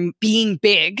myself from being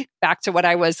big? Back to what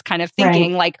I was kind of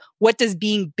thinking, like, what does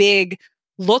being big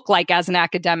look like as an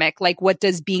academic? Like, what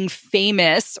does being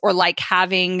famous or like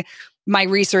having my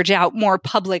research out more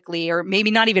publicly, or maybe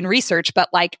not even research, but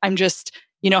like, I'm just,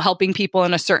 helping people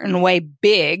in a certain way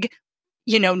big,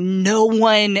 no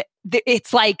one,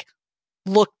 it's like,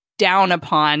 look down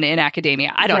upon in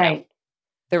academia. I don't know.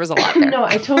 there was a lot there. No,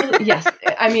 I totally, yes.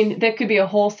 I mean, that could be a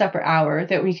whole separate hour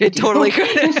that we could It totally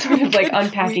could. sort of like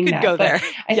unpacking we could that. Go there.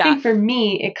 I think for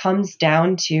me, it comes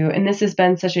down to, and this has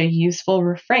been such a useful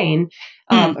refrain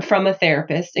from a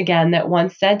therapist, again, that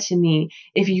once said to me,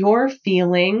 if you're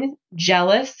feeling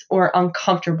jealous or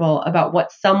uncomfortable about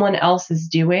what someone else is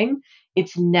doing,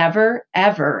 it's never,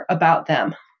 ever about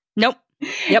them. Nope.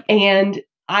 Yep. And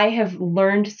I have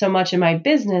learned so much in my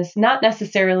business, not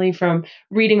necessarily from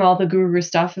reading all the guru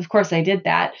stuff. Of course, I did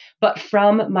that, but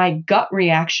from my gut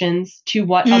reactions to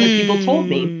what other people told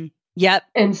me. Yep.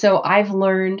 And so I've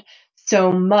learned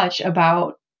so much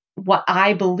about what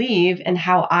I believe and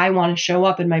how I want to show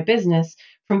up in my business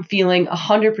from feeling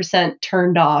 100%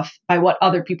 turned off by what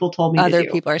other people told me to do. Other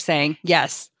people are saying,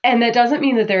 yes. And that doesn't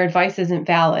mean that their advice isn't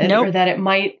valid Nope. or that it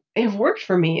might have worked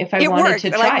for me if I wanted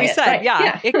to try it. Like we said, right.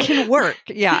 yeah, it can work.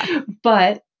 Yeah.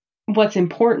 But what's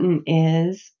important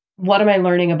is, what am I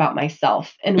learning about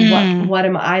myself? And what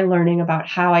am I learning about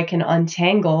how I can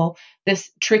untangle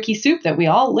this tricky soup that we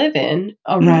all live in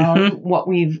around what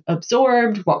we've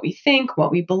absorbed, what we think,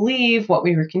 what we believe, what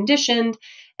we were conditioned.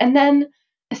 And then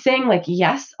saying like,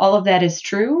 yes, all of that is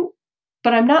true,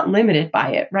 but I'm not limited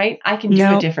by it, right? I can do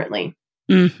it differently.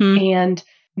 And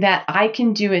that I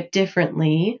can do it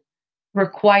differently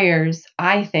requires,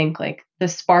 I think, like the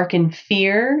spark and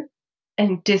fear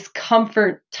and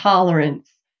discomfort tolerance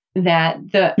that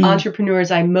the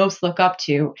entrepreneurs I most look up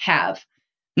to have,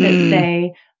 that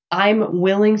say, I'm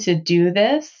willing to do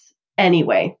this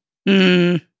anyway.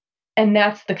 And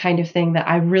that's the kind of thing that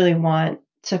I really want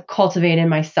to cultivate in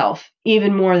myself,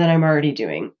 even more than I'm already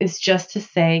doing, is just to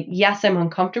say, yes, I'm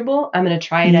uncomfortable. I'm going to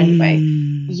try it anyway.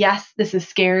 Yes, this is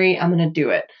scary. I'm going to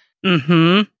do it.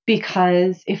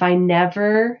 Because if I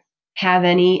never have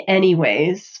any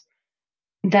anyways,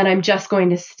 then I'm just going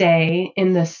to stay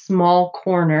in the small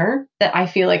corner that I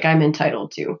feel like I'm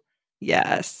entitled to.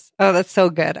 Yes. Oh, that's so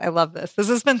good. I love this. This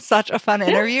has been such a fun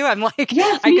interview. I'm like,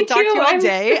 yes, I could talk to you all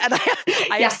day, and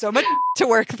I have so much to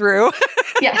work through.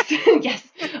 Yes.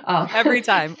 Every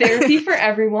time. Therapy for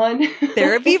everyone.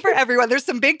 Therapy for everyone. There's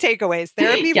some big takeaways.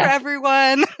 Therapy for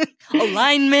everyone.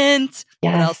 Alignment.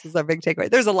 What else is our big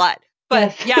takeaway? There's a lot.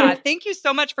 But thank you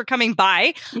so much for coming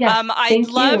by. Yes, I'd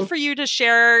love for you to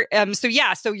share.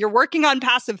 So you're working on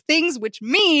passive things, which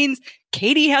means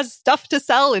Katie has stuff to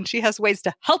sell and she has ways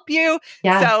to help you.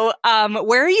 Yeah. So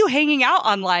where are you hanging out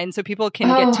online so people can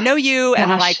get to know you?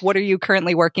 And like, what are you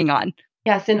currently working on?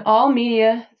 Yes. And all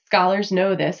media scholars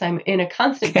know this. I'm in a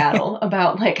constant battle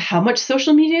about like how much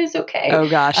social media is okay. Oh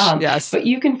gosh, yes. But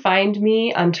you can find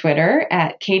me on Twitter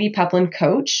at Katie Peplin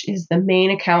Coach is the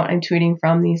main account I'm tweeting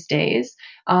from these days.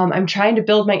 I'm trying to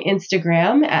build my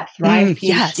Instagram at Thrive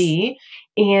PhD.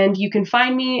 And you can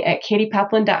find me at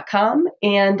katiepeplin.com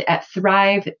and at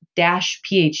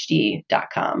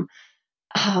thrive-phd.com.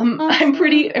 I'm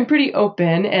pretty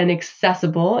open and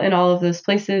accessible in all of those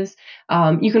places.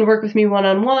 You can work with me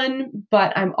one-on-one,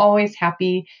 but I'm always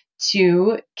happy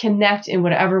to connect in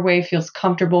whatever way feels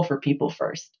comfortable for people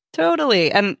first.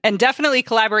 Totally. And definitely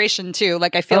collaboration too.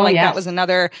 Like, I feel that was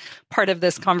another part of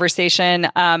this conversation.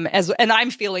 And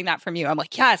I'm feeling that from you. I'm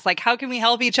like, yes, like how can we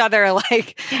help each other?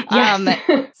 Like,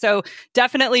 so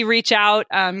definitely reach out.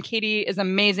 Katie is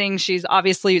amazing. She's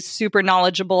obviously super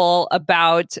knowledgeable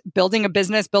about building a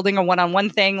business, building a one-on-one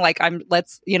thing. Like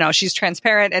she's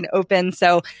transparent and open.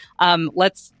 So,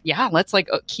 let's like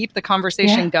keep the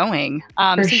conversation going.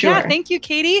 Thank you,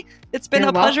 Katie. It's been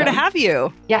a pleasure to have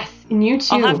you. Yes, and you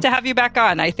too. I'll have to have you back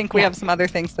on. I think we have some other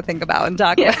things to think about and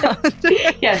talk about.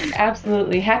 Yes,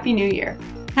 absolutely. Happy New Year.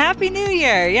 Happy New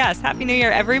Year. Yes, Happy New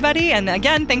Year, everybody. And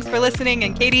again, thanks for listening.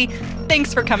 And Katie,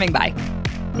 thanks for coming by.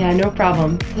 Yeah, no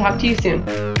problem. Talk to you soon.